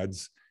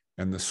PIRADS,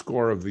 and the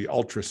score of the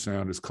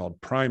ultrasound is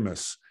called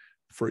Primus.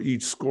 for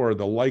each score,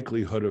 the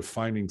likelihood of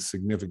finding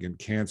significant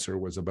cancer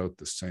was about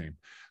the same.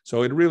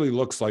 So it really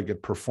looks like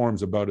it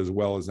performs about as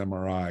well as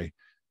MRI,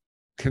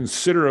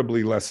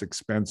 considerably less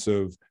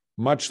expensive,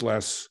 much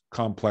less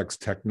complex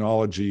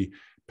technology,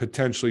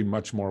 potentially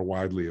much more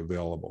widely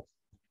available.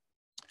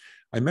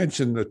 I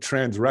mentioned the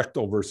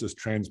transrectal versus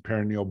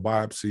transperineal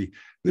biopsy.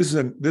 This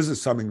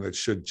is something that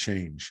should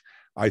change.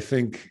 I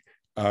think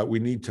we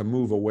need to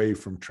move away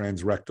from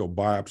transrectal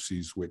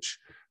biopsies, which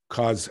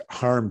cause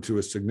harm to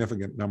a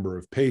significant number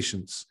of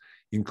patients,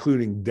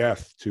 including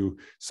death to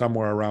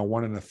somewhere around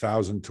 1 in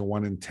 1,000 to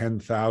 1 in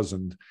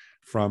 10,000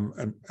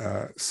 from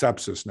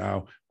sepsis.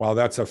 Now, while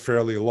that's a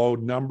fairly low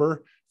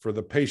number, for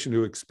the patient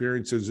who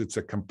experiences, it's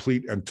a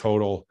complete and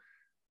total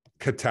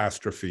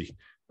catastrophe,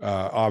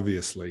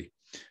 obviously.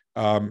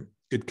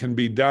 It can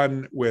be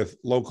done with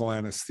local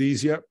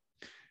anesthesia,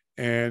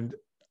 and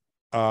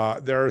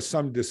there are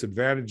some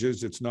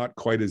disadvantages. It's not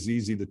quite as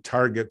easy to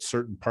target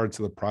certain parts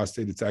of the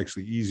prostate. It's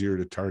actually easier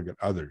to target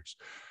others.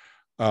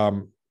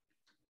 And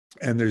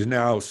there's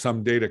now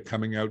some data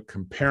coming out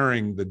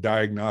comparing the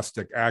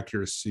diagnostic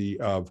accuracy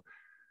of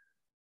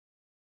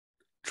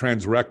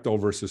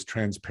transrectal versus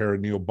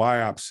transperineal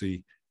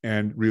biopsy,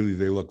 and really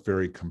they look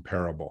very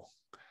comparable.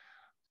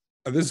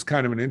 This is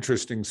kind of an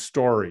interesting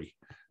story.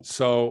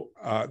 So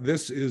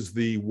this is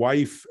the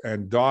wife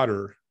and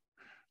daughter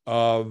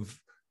of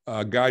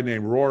a guy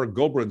named Roar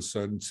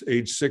Gulbranson,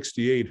 age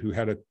 68, who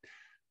had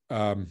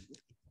a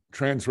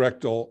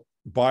transrectal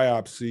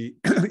biopsy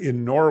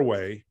in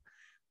Norway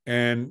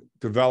and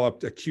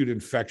developed acute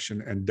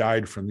infection and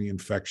died from the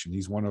infection.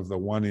 He's one of the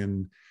 1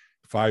 in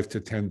 5 to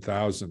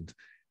 10,000.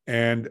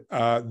 And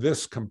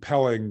his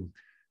compelling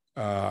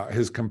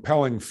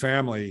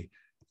family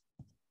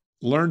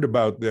learned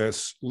about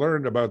this,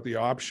 learned about the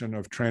option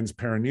of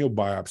transperineal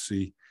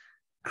biopsy,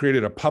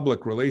 created a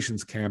public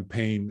relations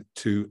campaign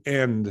to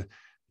end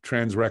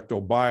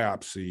transrectal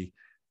biopsy.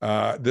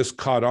 This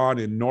caught on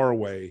in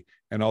Norway,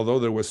 and although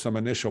there was some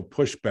initial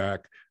pushback,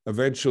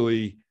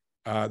 eventually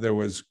there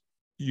was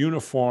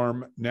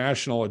uniform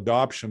national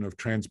adoption of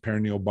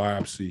transperineal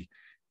biopsy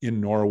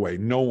in Norway.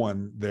 No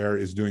one there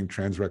is doing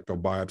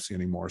transrectal biopsy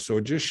anymore. So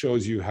it just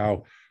shows you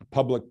how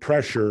public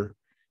pressure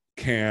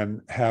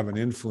can have an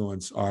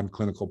influence on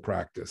clinical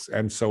practice,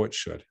 and so it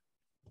should.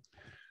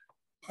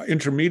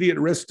 Intermediate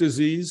risk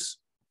disease.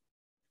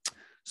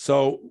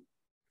 So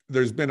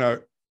there's been a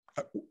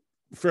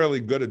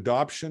fairly good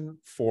adoption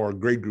for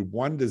grade group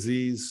 1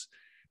 disease.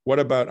 What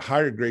about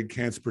higher grade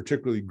cancer,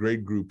 particularly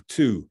grade group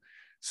 2?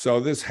 So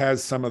this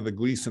has some of the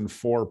Gleason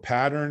 4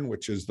 pattern,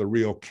 which is the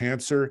real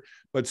cancer,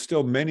 but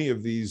still many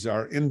of these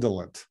are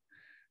indolent.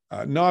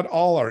 Not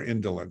all are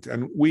indolent.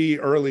 And we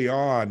early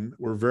on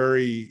were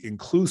very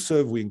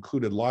inclusive. We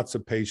included lots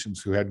of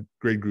patients who had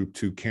grade group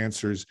 2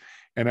 cancers.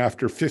 And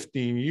after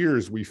 15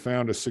 years, we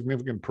found a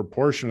significant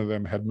proportion of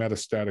them had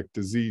metastatic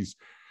disease.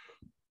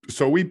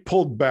 So we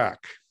pulled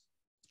back.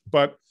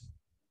 But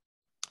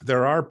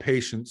there are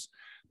patients,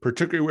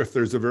 particularly if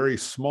there's a very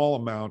small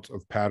amount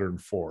of pattern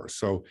 4.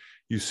 So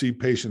you see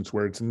patients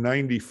where it's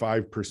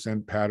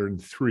 95% pattern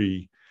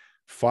 3,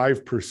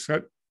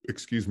 5%,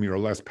 or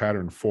less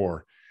pattern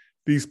 4.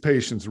 These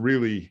patients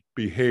really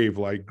behave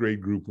like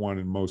grade group 1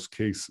 in most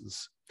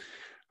cases.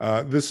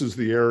 This is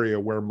the area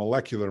where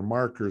molecular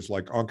markers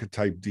like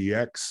Oncotype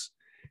DX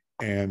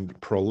and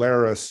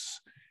Prolaris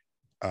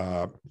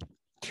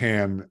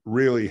can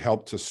really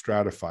help to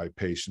stratify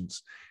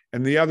patients.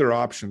 And the other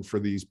option for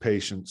these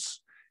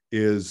patients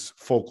is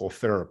focal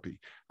therapy.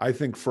 I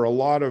think for a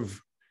lot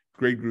of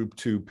grade group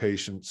 2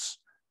 patients,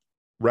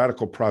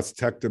 radical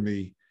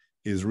prostatectomy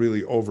is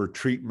really over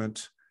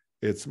treatment.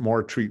 It's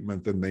more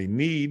treatment than they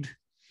need.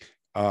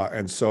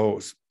 And so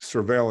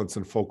surveillance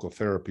and focal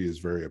therapy is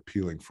very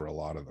appealing for a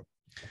lot of them.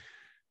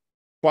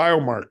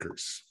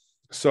 Biomarkers.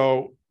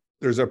 So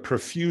there's a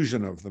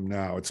profusion of them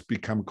now. It's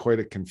become quite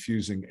a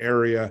confusing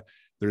area.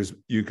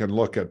 You can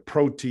look at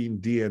protein,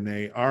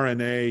 DNA,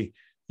 RNA.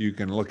 You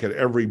can look at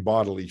every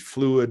bodily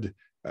fluid,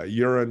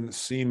 urine,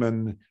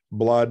 semen,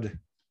 blood.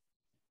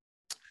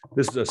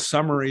 This is a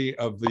summary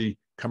of the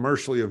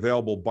commercially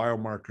available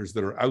biomarkers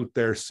that are out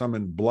there, some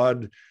in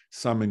blood,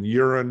 some in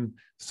urine,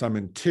 some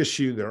in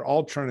tissue. They're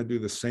all trying to do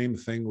the same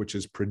thing, which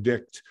is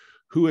predict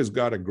who has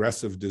got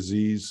aggressive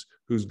disease,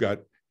 who's got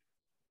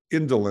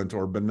indolent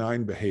or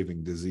benign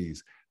behaving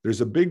disease.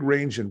 There's a big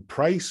range in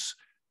price.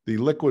 The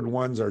liquid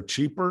ones are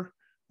cheaper.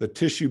 The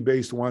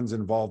tissue-based ones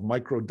involve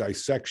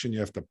microdissection. You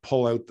have to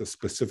pull out the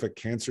specific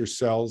cancer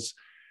cells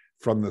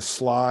from the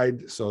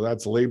slide. So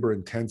that's labor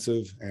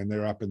intensive, and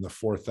they're up in the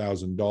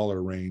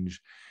 $4,000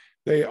 range.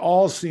 They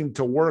all seem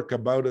to work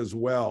about as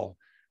well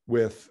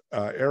with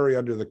area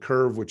under the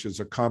curve, which is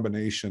a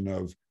combination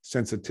of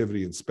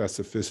sensitivity and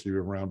specificity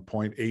around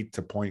 0.8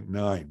 to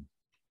 0.9.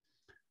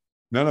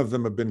 None of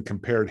them have been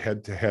compared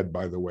head to head,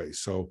 by the way.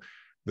 So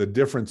the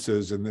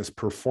differences in this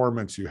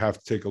performance, you have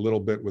to take a little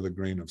bit with a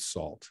grain of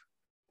salt.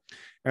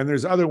 And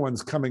there's other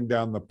ones coming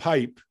down the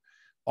pipe,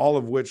 all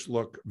of which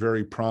look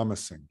very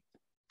promising.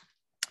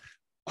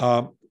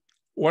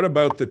 What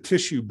about the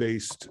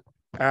tissue-based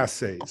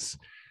assays?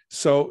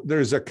 So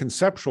there's a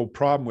conceptual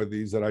problem with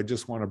these that I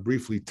just want to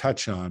briefly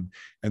touch on,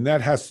 and that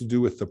has to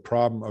do with the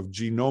problem of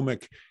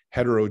genomic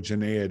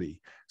heterogeneity.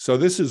 So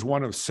this is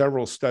one of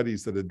several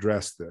studies that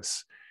address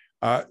this.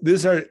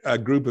 These are a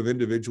group of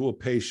individual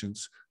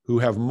patients who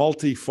have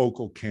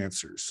multifocal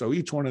cancers. So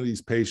each one of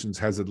these patients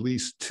has at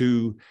least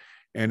 2,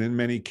 and in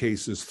many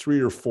cases,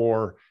 3 or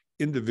 4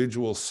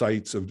 individual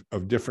sites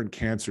of different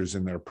cancers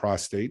in their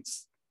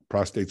prostates.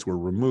 Prostates were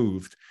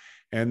removed,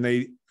 and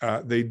they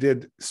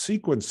did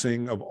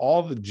sequencing of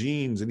all the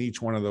genes in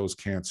each one of those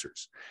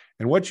cancers.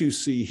 And what you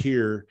see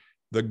here,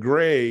 the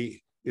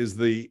gray is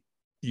the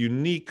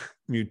unique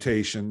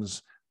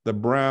mutations, the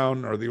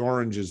brown or the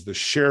orange is the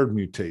shared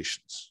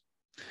mutations.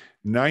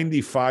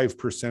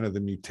 95% of the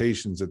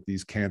mutations that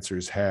these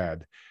cancers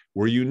had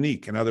were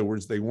unique. In other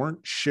words, they weren't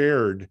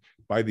shared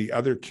by the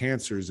other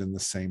cancers in the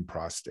same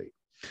prostate.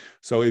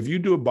 So if you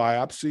do a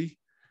biopsy,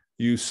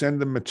 you send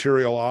the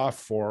material off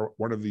for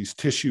one of these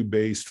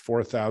tissue-based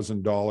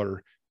 $4,000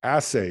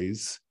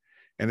 assays,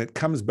 and it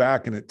comes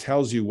back and it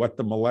tells you what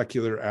the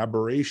molecular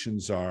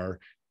aberrations are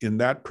in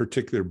that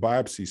particular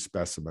biopsy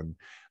specimen.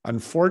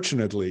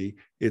 Unfortunately,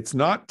 it's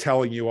not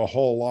telling you a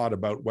whole lot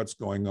about what's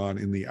going on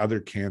in the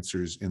other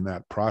cancers in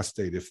that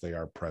prostate if they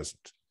are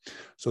present.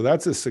 So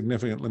that's a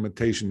significant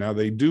limitation. Now,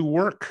 they do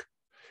work.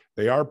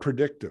 They are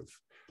predictive,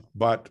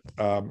 but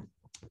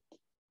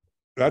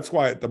that's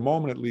why at the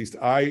moment, at least,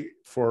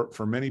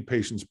 for many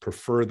patients,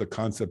 prefer the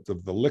concept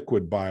of the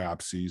liquid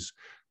biopsies,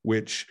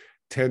 which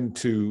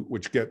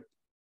get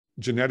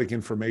genetic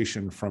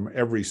information from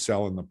every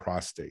cell in the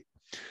prostate.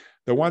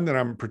 The one that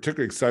I'm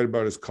particularly excited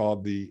about is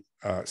called the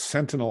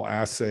Sentinel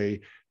assay,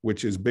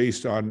 which is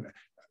based on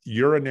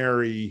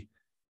urinary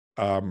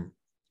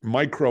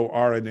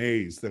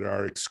microRNAs that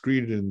are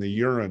excreted in the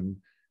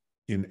urine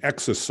in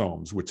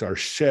exosomes, which are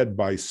shed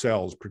by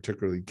cells,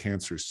 particularly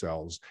cancer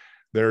cells.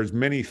 There's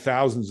many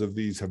thousands of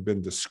these have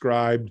been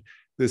described.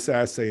 This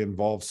assay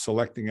involves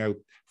selecting out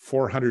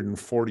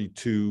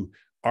 442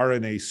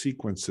 RNA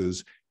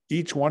sequences,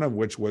 each one of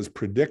which was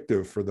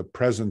predictive for the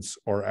presence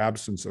or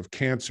absence of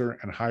cancer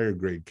and higher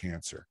grade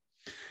cancer.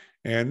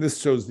 And this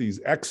shows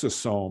these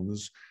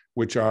exosomes,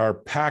 which are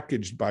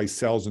packaged by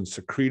cells and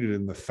secreted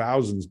in the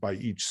thousands by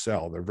each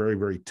cell. They're very,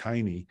 very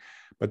tiny,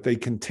 but they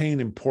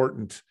contain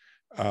important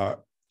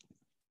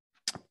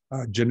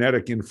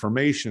genetic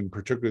information,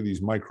 particularly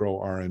these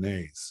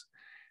microRNAs.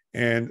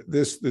 And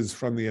this is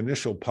from the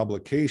initial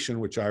publication,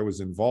 which I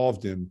was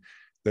involved in,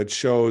 that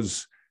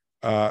shows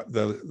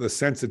the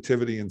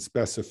sensitivity and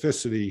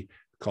specificity,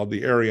 called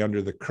the area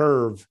under the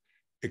curve,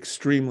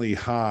 extremely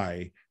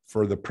high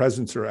for the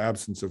presence or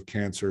absence of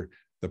cancer,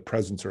 the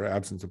presence or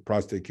absence of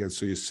prostate cancer.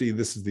 So you see,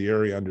 this is the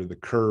area under the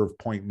curve,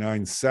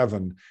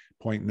 0.97,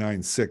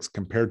 0.96,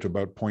 compared to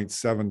about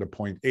 0.7 to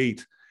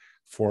 0.8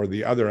 for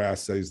the other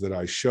assays that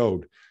I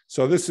showed.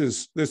 So this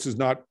is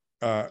not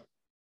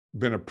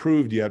been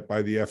approved yet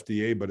by the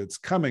FDA, but it's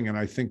coming, and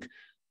I think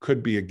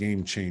could be a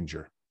game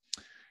changer.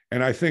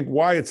 And I think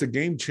why it's a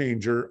game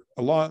changer,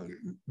 along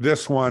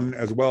this one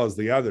as well as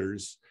the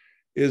others,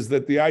 is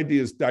that the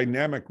idea is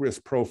dynamic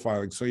risk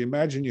profiling. So you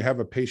imagine you have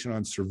a patient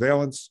on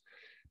surveillance,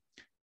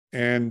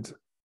 and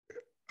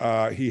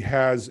he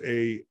has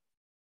a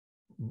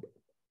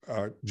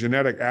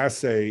genetic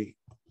assay,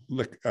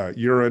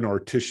 urine or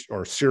tissue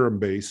or serum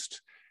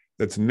based,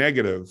 that's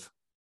negative,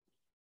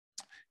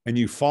 and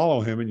you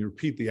follow him and you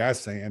repeat the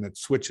assay and it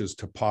switches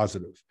to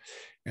positive.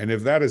 And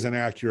if that is an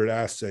accurate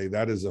assay,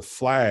 that is a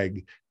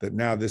flag that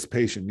now this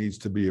patient needs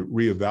to be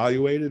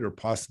reevaluated or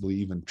possibly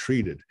even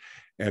treated.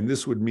 And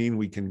this would mean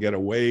we can get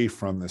away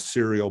from the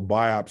serial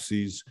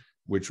biopsies,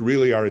 which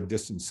really are a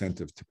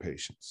disincentive to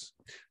patients.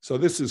 So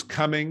this is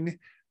coming.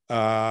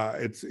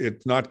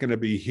 It's not going to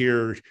be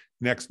here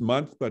next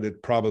month, but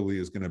it probably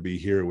is going to be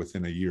here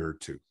within a year or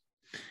two.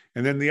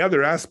 And then the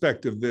other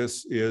aspect of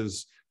this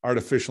is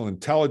artificial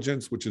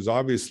intelligence, which is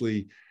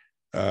obviously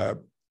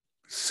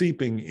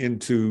seeping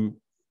into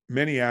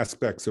many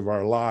aspects of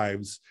our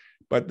lives.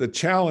 But the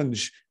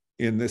challenge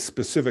in this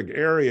specific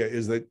area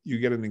is that you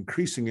get an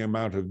increasing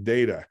amount of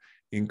data,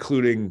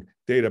 including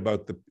data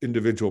about the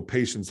individual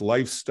patient's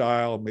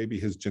lifestyle, maybe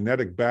his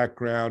genetic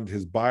background,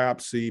 his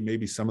biopsy,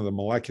 maybe some of the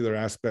molecular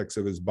aspects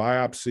of his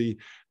biopsy,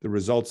 the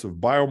results of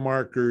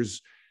biomarkers,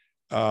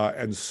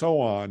 and so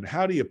on.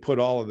 How do you put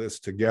all of this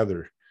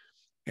together?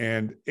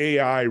 And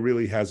AI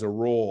really has a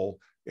role,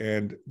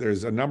 and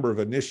there's a number of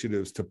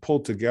initiatives to pull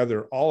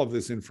together all of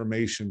this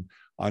information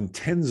on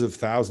tens of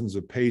thousands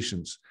of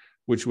patients,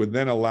 which would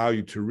then allow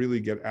you to really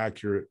get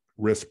accurate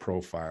risk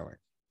profiling.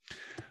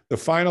 The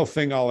final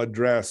thing I'll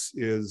address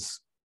is,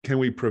 can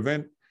we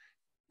prevent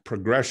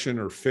progression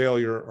or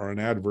failure or an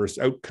adverse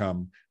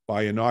outcome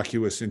by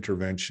innocuous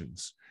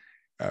interventions?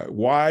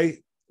 Why?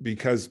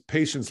 Because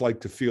patients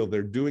like to feel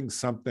they're doing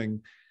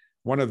something.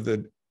 One of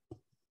the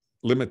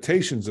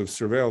limitations of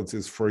surveillance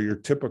is for your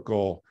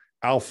typical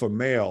alpha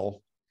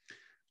male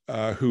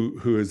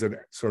who is a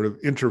sort of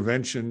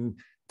intervention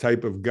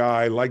type of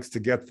guy, likes to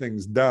get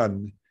things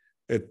done.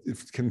 It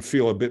can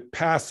feel a bit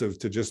passive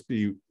to just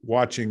be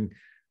watching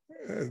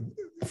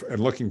and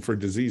looking for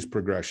disease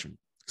progression.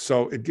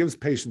 So it gives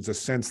patients a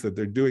sense that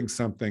they're doing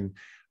something.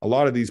 A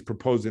lot of these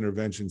proposed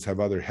interventions have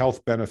other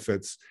health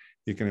benefits.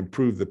 You can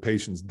improve the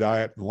patient's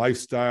diet and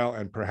lifestyle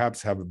and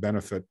perhaps have a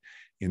benefit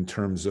in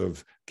terms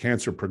of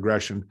cancer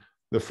progression.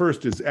 The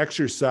first is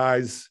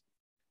exercise.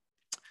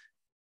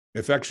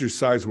 If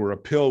exercise were a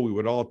pill, we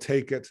would all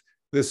take it.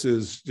 This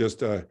is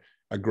just a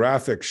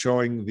graphic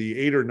showing the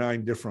 8 or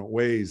 9 different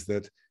ways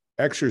that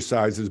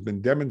exercise has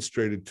been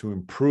demonstrated to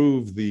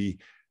improve the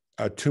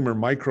tumor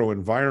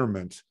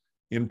microenvironment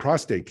in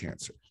prostate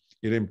cancer.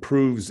 It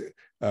improves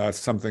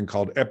something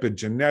called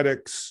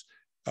epigenetics,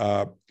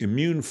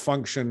 immune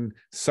function,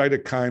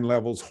 cytokine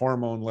levels,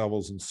 hormone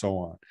levels, and so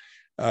on.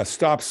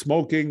 Stop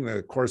smoking,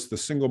 of course, the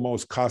single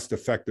most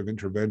cost-effective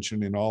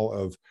intervention in all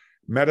of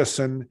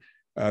medicine.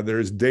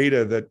 There's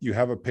data that you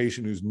have a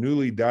patient who's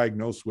newly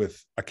diagnosed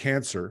with a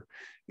cancer,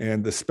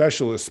 and the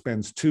specialist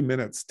spends 2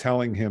 minutes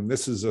telling him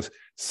this is a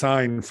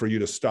sign for you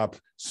to stop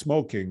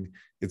smoking.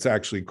 It's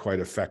actually quite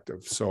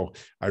effective. So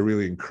I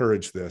really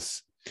encourage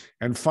this.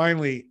 And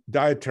finally,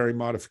 dietary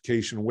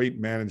modification, weight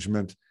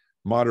management,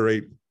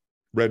 moderate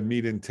red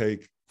meat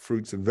intake,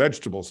 fruits and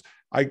vegetables.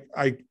 I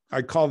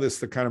call this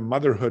the kind of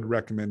motherhood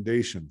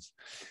recommendations.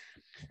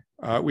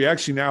 We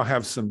actually now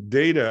have some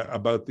data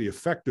about the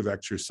effect of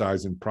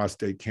exercise in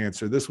prostate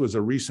cancer. This was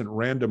a recent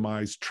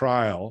randomized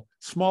trial,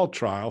 small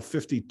trial,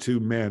 52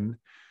 men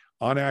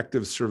on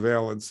active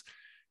surveillance.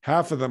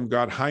 Half of them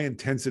got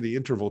high-intensity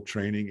interval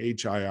training,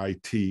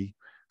 HIIT,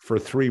 for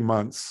 3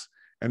 months,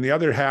 and the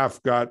other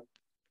half got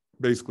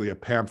basically a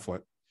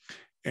pamphlet.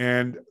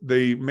 And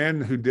the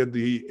men who did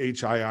the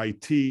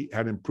HIIT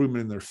had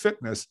improvement in their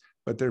fitness,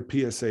 but their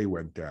PSA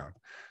went down.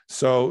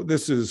 So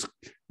this is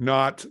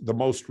not the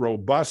most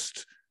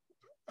robust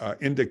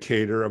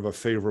indicator of a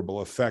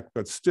favorable effect,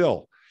 but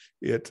still,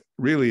 it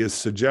really is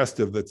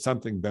suggestive that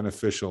something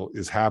beneficial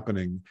is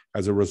happening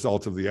as a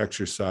result of the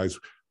exercise.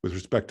 With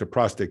respect to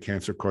prostate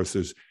cancer, of course,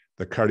 there's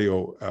the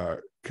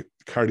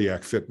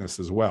cardiac fitness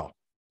as well.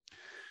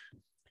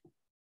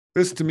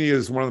 This, to me,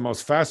 is one of the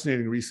most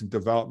fascinating recent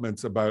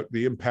developments about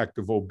the impact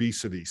of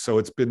obesity. So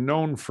it's been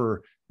known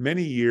for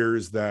many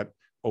years that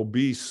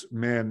obese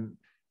men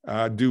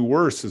do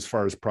worse as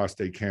far as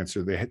prostate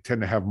cancer. They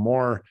tend to have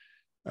more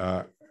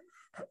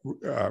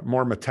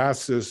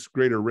metastasis,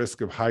 greater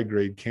risk of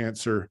high-grade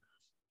cancer.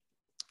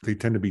 They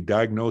tend to be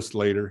diagnosed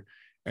later.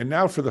 And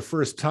now, for the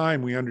first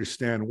time, we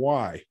understand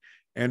why.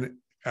 And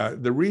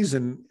the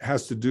reason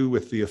has to do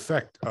with the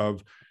effect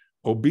of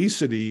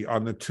obesity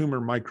on the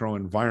tumor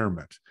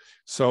microenvironment.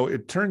 So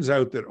it turns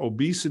out that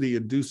obesity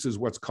induces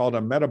what's called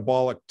a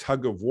metabolic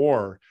tug of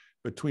war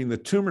between the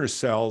tumor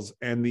cells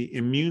and the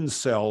immune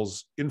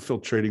cells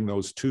infiltrating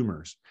those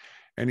tumors.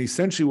 And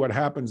essentially what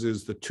happens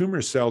is the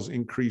tumor cells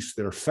increase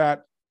their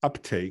fat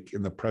uptake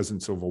in the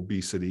presence of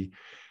obesity.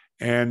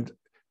 And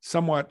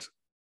somewhat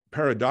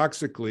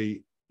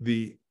paradoxically,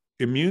 the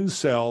immune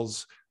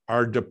cells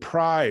are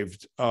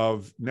deprived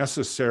of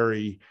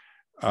necessary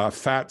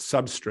fat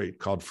substrate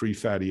called free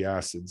fatty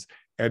acids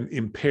and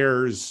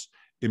impairs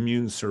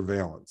immune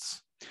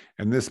surveillance.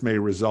 And this may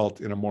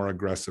result in a more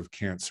aggressive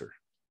cancer.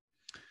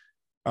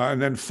 And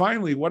then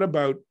finally, what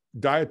about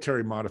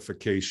dietary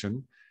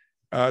modification?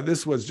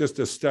 This was just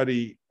a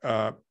study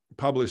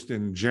published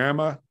in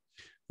JAMA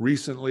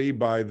recently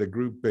by the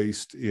group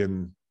based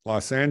in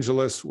Los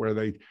Angeles, where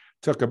they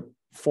took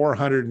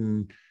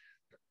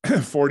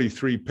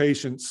 443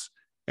 patients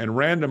and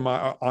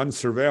randomized on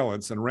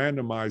surveillance and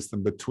randomized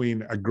them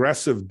between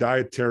aggressive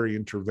dietary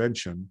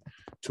intervention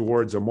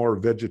towards a more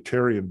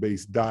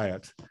vegetarian-based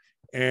diet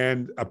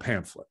and a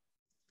pamphlet.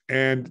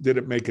 And did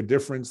it make a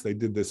difference? They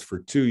did this for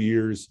 2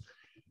 years.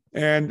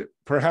 And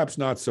perhaps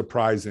not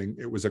surprising,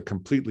 it was a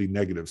completely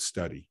negative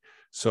study.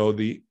 So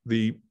the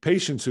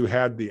patients who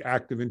had the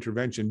active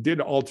intervention did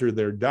alter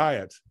their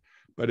diet,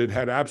 but it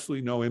had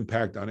absolutely no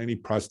impact on any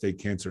prostate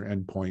cancer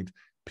endpoint,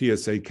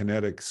 PSA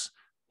kinetics,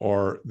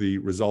 or the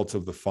results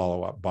of the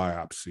follow-up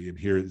biopsy. And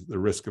here, the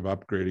risk of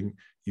upgrading,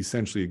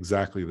 essentially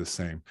exactly the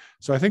same.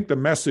 So I think the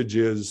message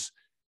is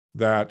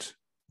that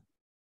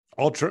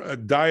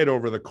diet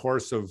over the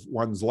course of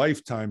one's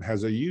lifetime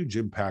has a huge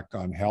impact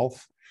on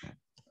health.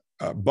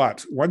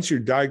 But once you're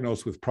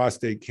diagnosed with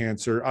prostate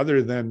cancer,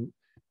 other than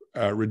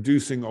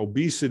reducing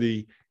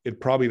obesity,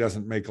 it probably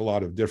doesn't make a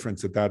lot of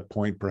difference at that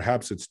point.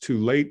 Perhaps it's too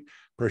late.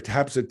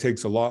 Perhaps it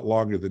takes a lot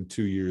longer than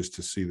 2 years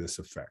to see this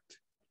effect.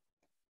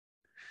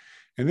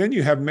 And then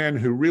you have men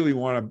who really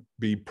want to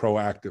be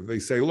proactive. They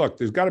say, look,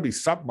 there's got to be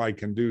something I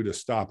can do to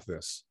stop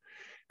this.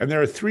 And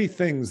there are 3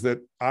 things that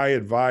I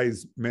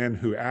advise men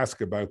who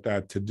ask about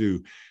that to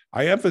do.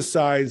 I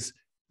emphasize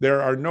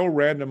there are no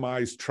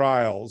randomized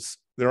trials.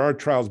 There are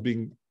trials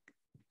being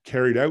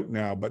carried out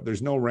now, but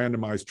there's no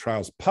randomized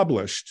trials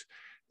published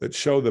that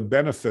show the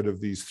benefit of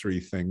these 3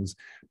 things.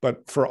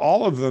 But for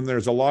all of them,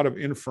 there's a lot of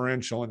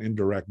inferential and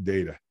indirect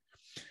data.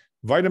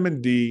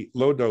 Vitamin D,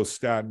 low-dose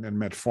statin, and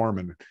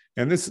metformin.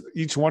 And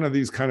each one of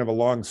these kind of a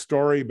long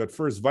story, but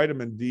first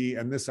vitamin D,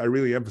 and this I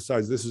really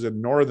emphasize, this is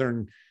in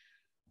northern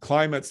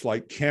climates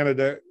like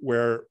Canada,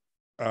 where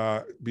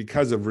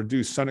because of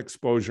reduced sun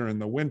exposure in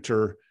the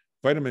winter,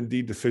 vitamin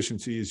D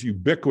deficiency is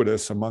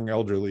ubiquitous among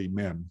elderly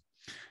men.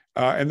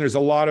 And there's a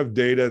lot of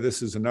data.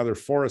 This is another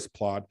forest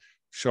plot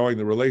showing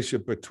the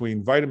relationship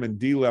between vitamin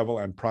D level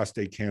and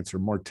prostate cancer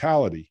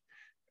mortality.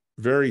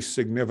 Very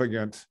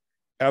significant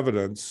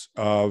evidence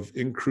of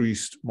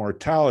increased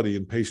mortality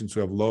in patients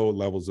who have low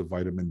levels of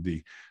vitamin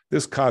D.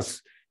 This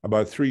costs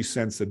about 3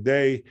 cents a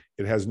day.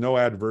 It has no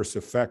adverse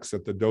effects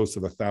at the dose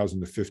of 1,000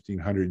 to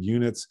 1,500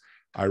 units.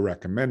 I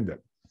recommend it.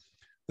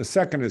 The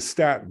second is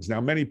statins.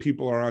 Now, many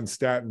people are on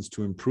statins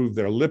to improve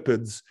their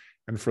lipids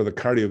and for the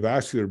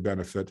cardiovascular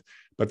benefit,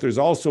 but there's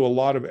also a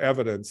lot of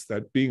evidence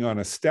that being on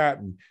a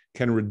statin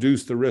can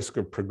reduce the risk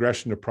of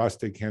progression to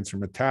prostate cancer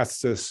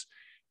metastasis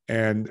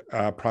and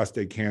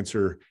prostate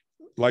cancer,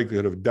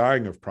 likelihood of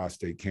dying of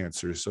prostate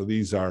cancer. So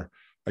these are,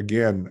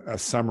 again, a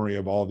summary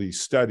of all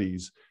these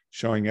studies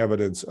showing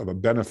evidence of a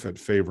benefit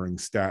favoring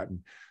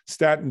statin.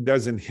 Statin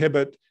does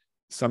inhibit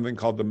something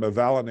called the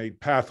mevalonate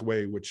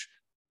pathway, which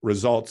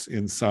results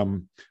in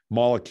some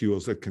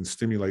molecules that can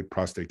stimulate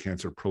prostate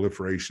cancer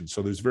proliferation.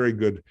 So there's very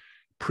good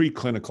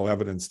preclinical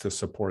evidence to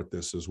support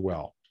this as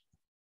well.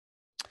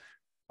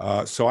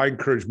 So I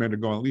encourage men to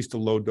go on at least a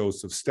low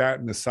dose of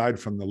statin aside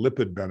from the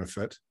lipid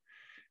benefit.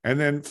 And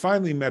then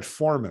finally,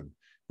 metformin.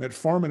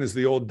 Metformin is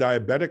the old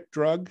diabetic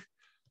drug.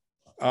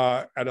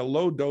 At a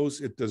low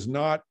dose, it does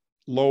not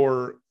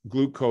lower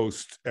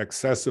glucose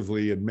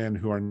excessively in men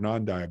who are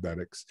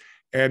non-diabetics.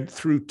 And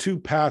through two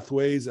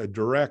pathways, a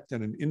direct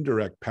and an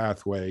indirect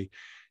pathway,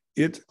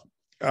 it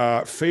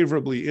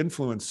favorably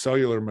influences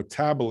cellular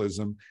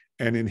metabolism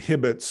and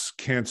inhibits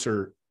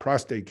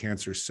prostate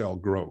cancer cell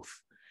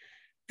growth.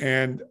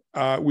 And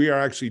we are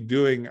actually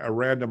doing a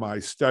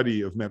randomized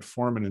study of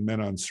metformin in men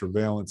on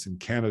surveillance in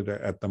Canada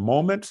at the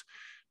moment.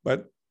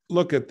 But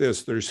look at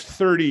this, there's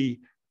 30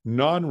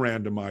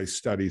 non-randomized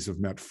studies of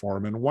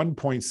metformin,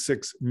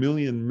 1.6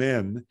 million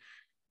men,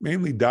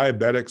 mainly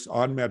diabetics,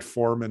 on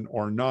metformin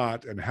or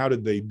not, and how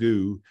did they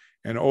do?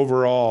 And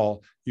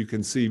overall, you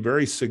can see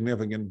very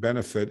significant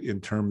benefit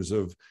in terms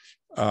of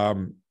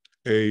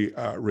a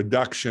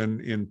reduction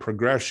in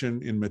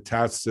progression, in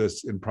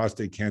metastasis, in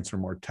prostate cancer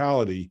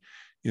mortality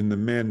in the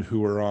men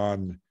who are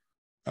on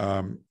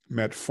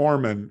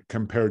metformin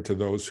compared to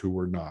those who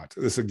were not.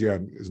 This,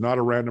 again, is not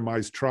a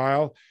randomized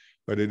trial,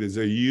 but it is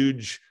a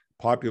huge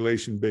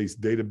population-based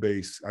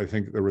database. I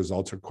think the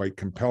results are quite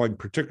compelling,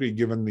 particularly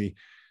given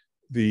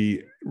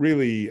the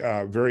really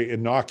very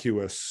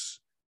innocuous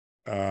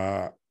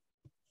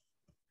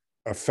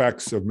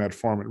effects of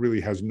metformin. It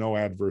really has no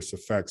adverse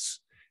effects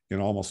in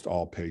almost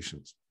all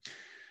patients.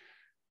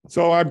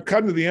 So I'm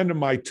cutting to the end of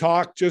my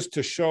talk just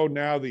to show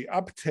now the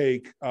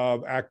uptake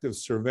of active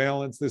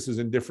surveillance. This is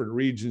in different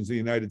regions of the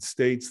United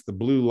States. The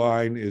blue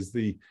line is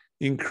the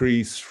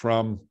increase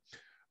from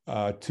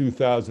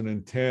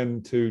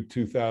 2010 to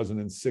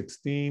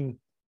 2016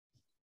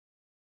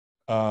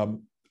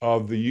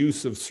 of the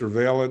use of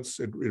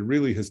surveillance. It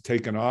really has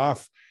taken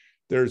off.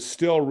 There's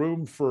still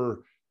room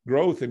for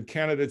growth. In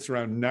Canada, it's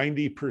around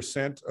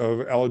 90%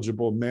 of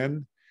eligible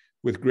men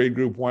with grade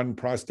group 1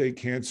 prostate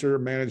cancer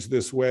managed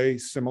this way.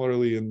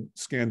 Similarly, in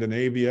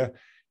Scandinavia,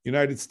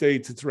 United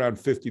States, it's around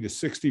 50 to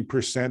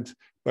 60%,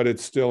 but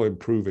it's still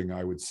improving,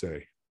 I would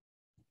say.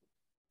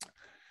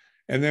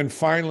 And then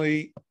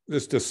finally,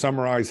 just to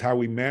summarize how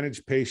we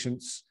manage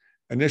patients: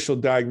 initial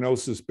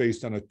diagnosis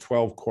based on a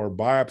 12-core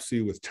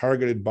biopsy with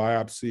targeted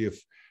biopsy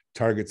if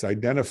targets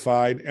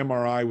identified,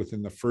 MRI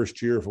within the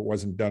first year if it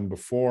wasn't done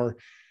before,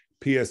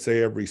 PSA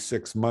every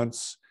 6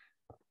 months.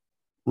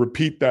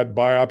 Repeat that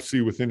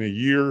biopsy within a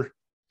year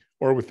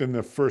or within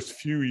the first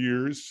few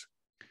years.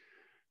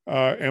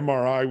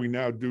 MRI, we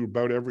now do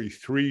about every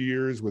 3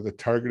 years with a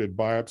targeted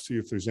biopsy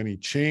if there's any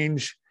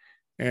change.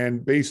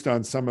 And based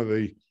on some of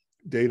the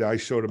data I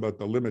showed about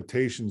the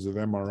limitations of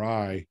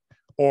MRI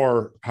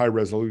or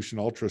high-resolution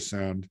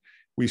ultrasound,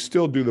 we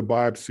still do the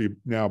biopsy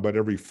now about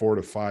every 4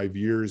 to 5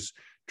 years.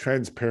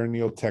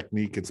 Transperineal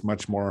technique, it's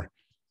much more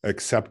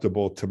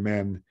acceptable to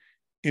men.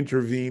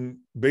 Intervene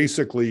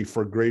basically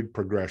for grade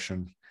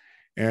progression.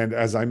 And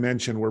as I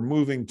mentioned, we're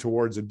moving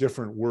towards a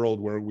different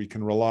world where we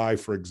can rely,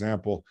 for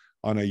example,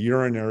 on a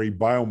urinary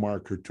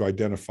biomarker to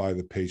identify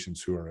the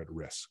patients who are at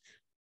risk.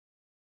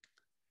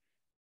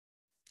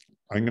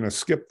 I'm going to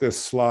skip this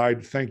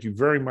slide. Thank you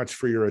very much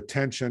for your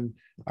attention.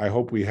 I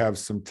hope we have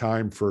some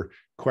time for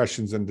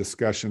questions and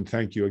discussion.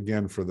 Thank you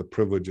again for the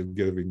privilege of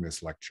giving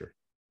this lecture.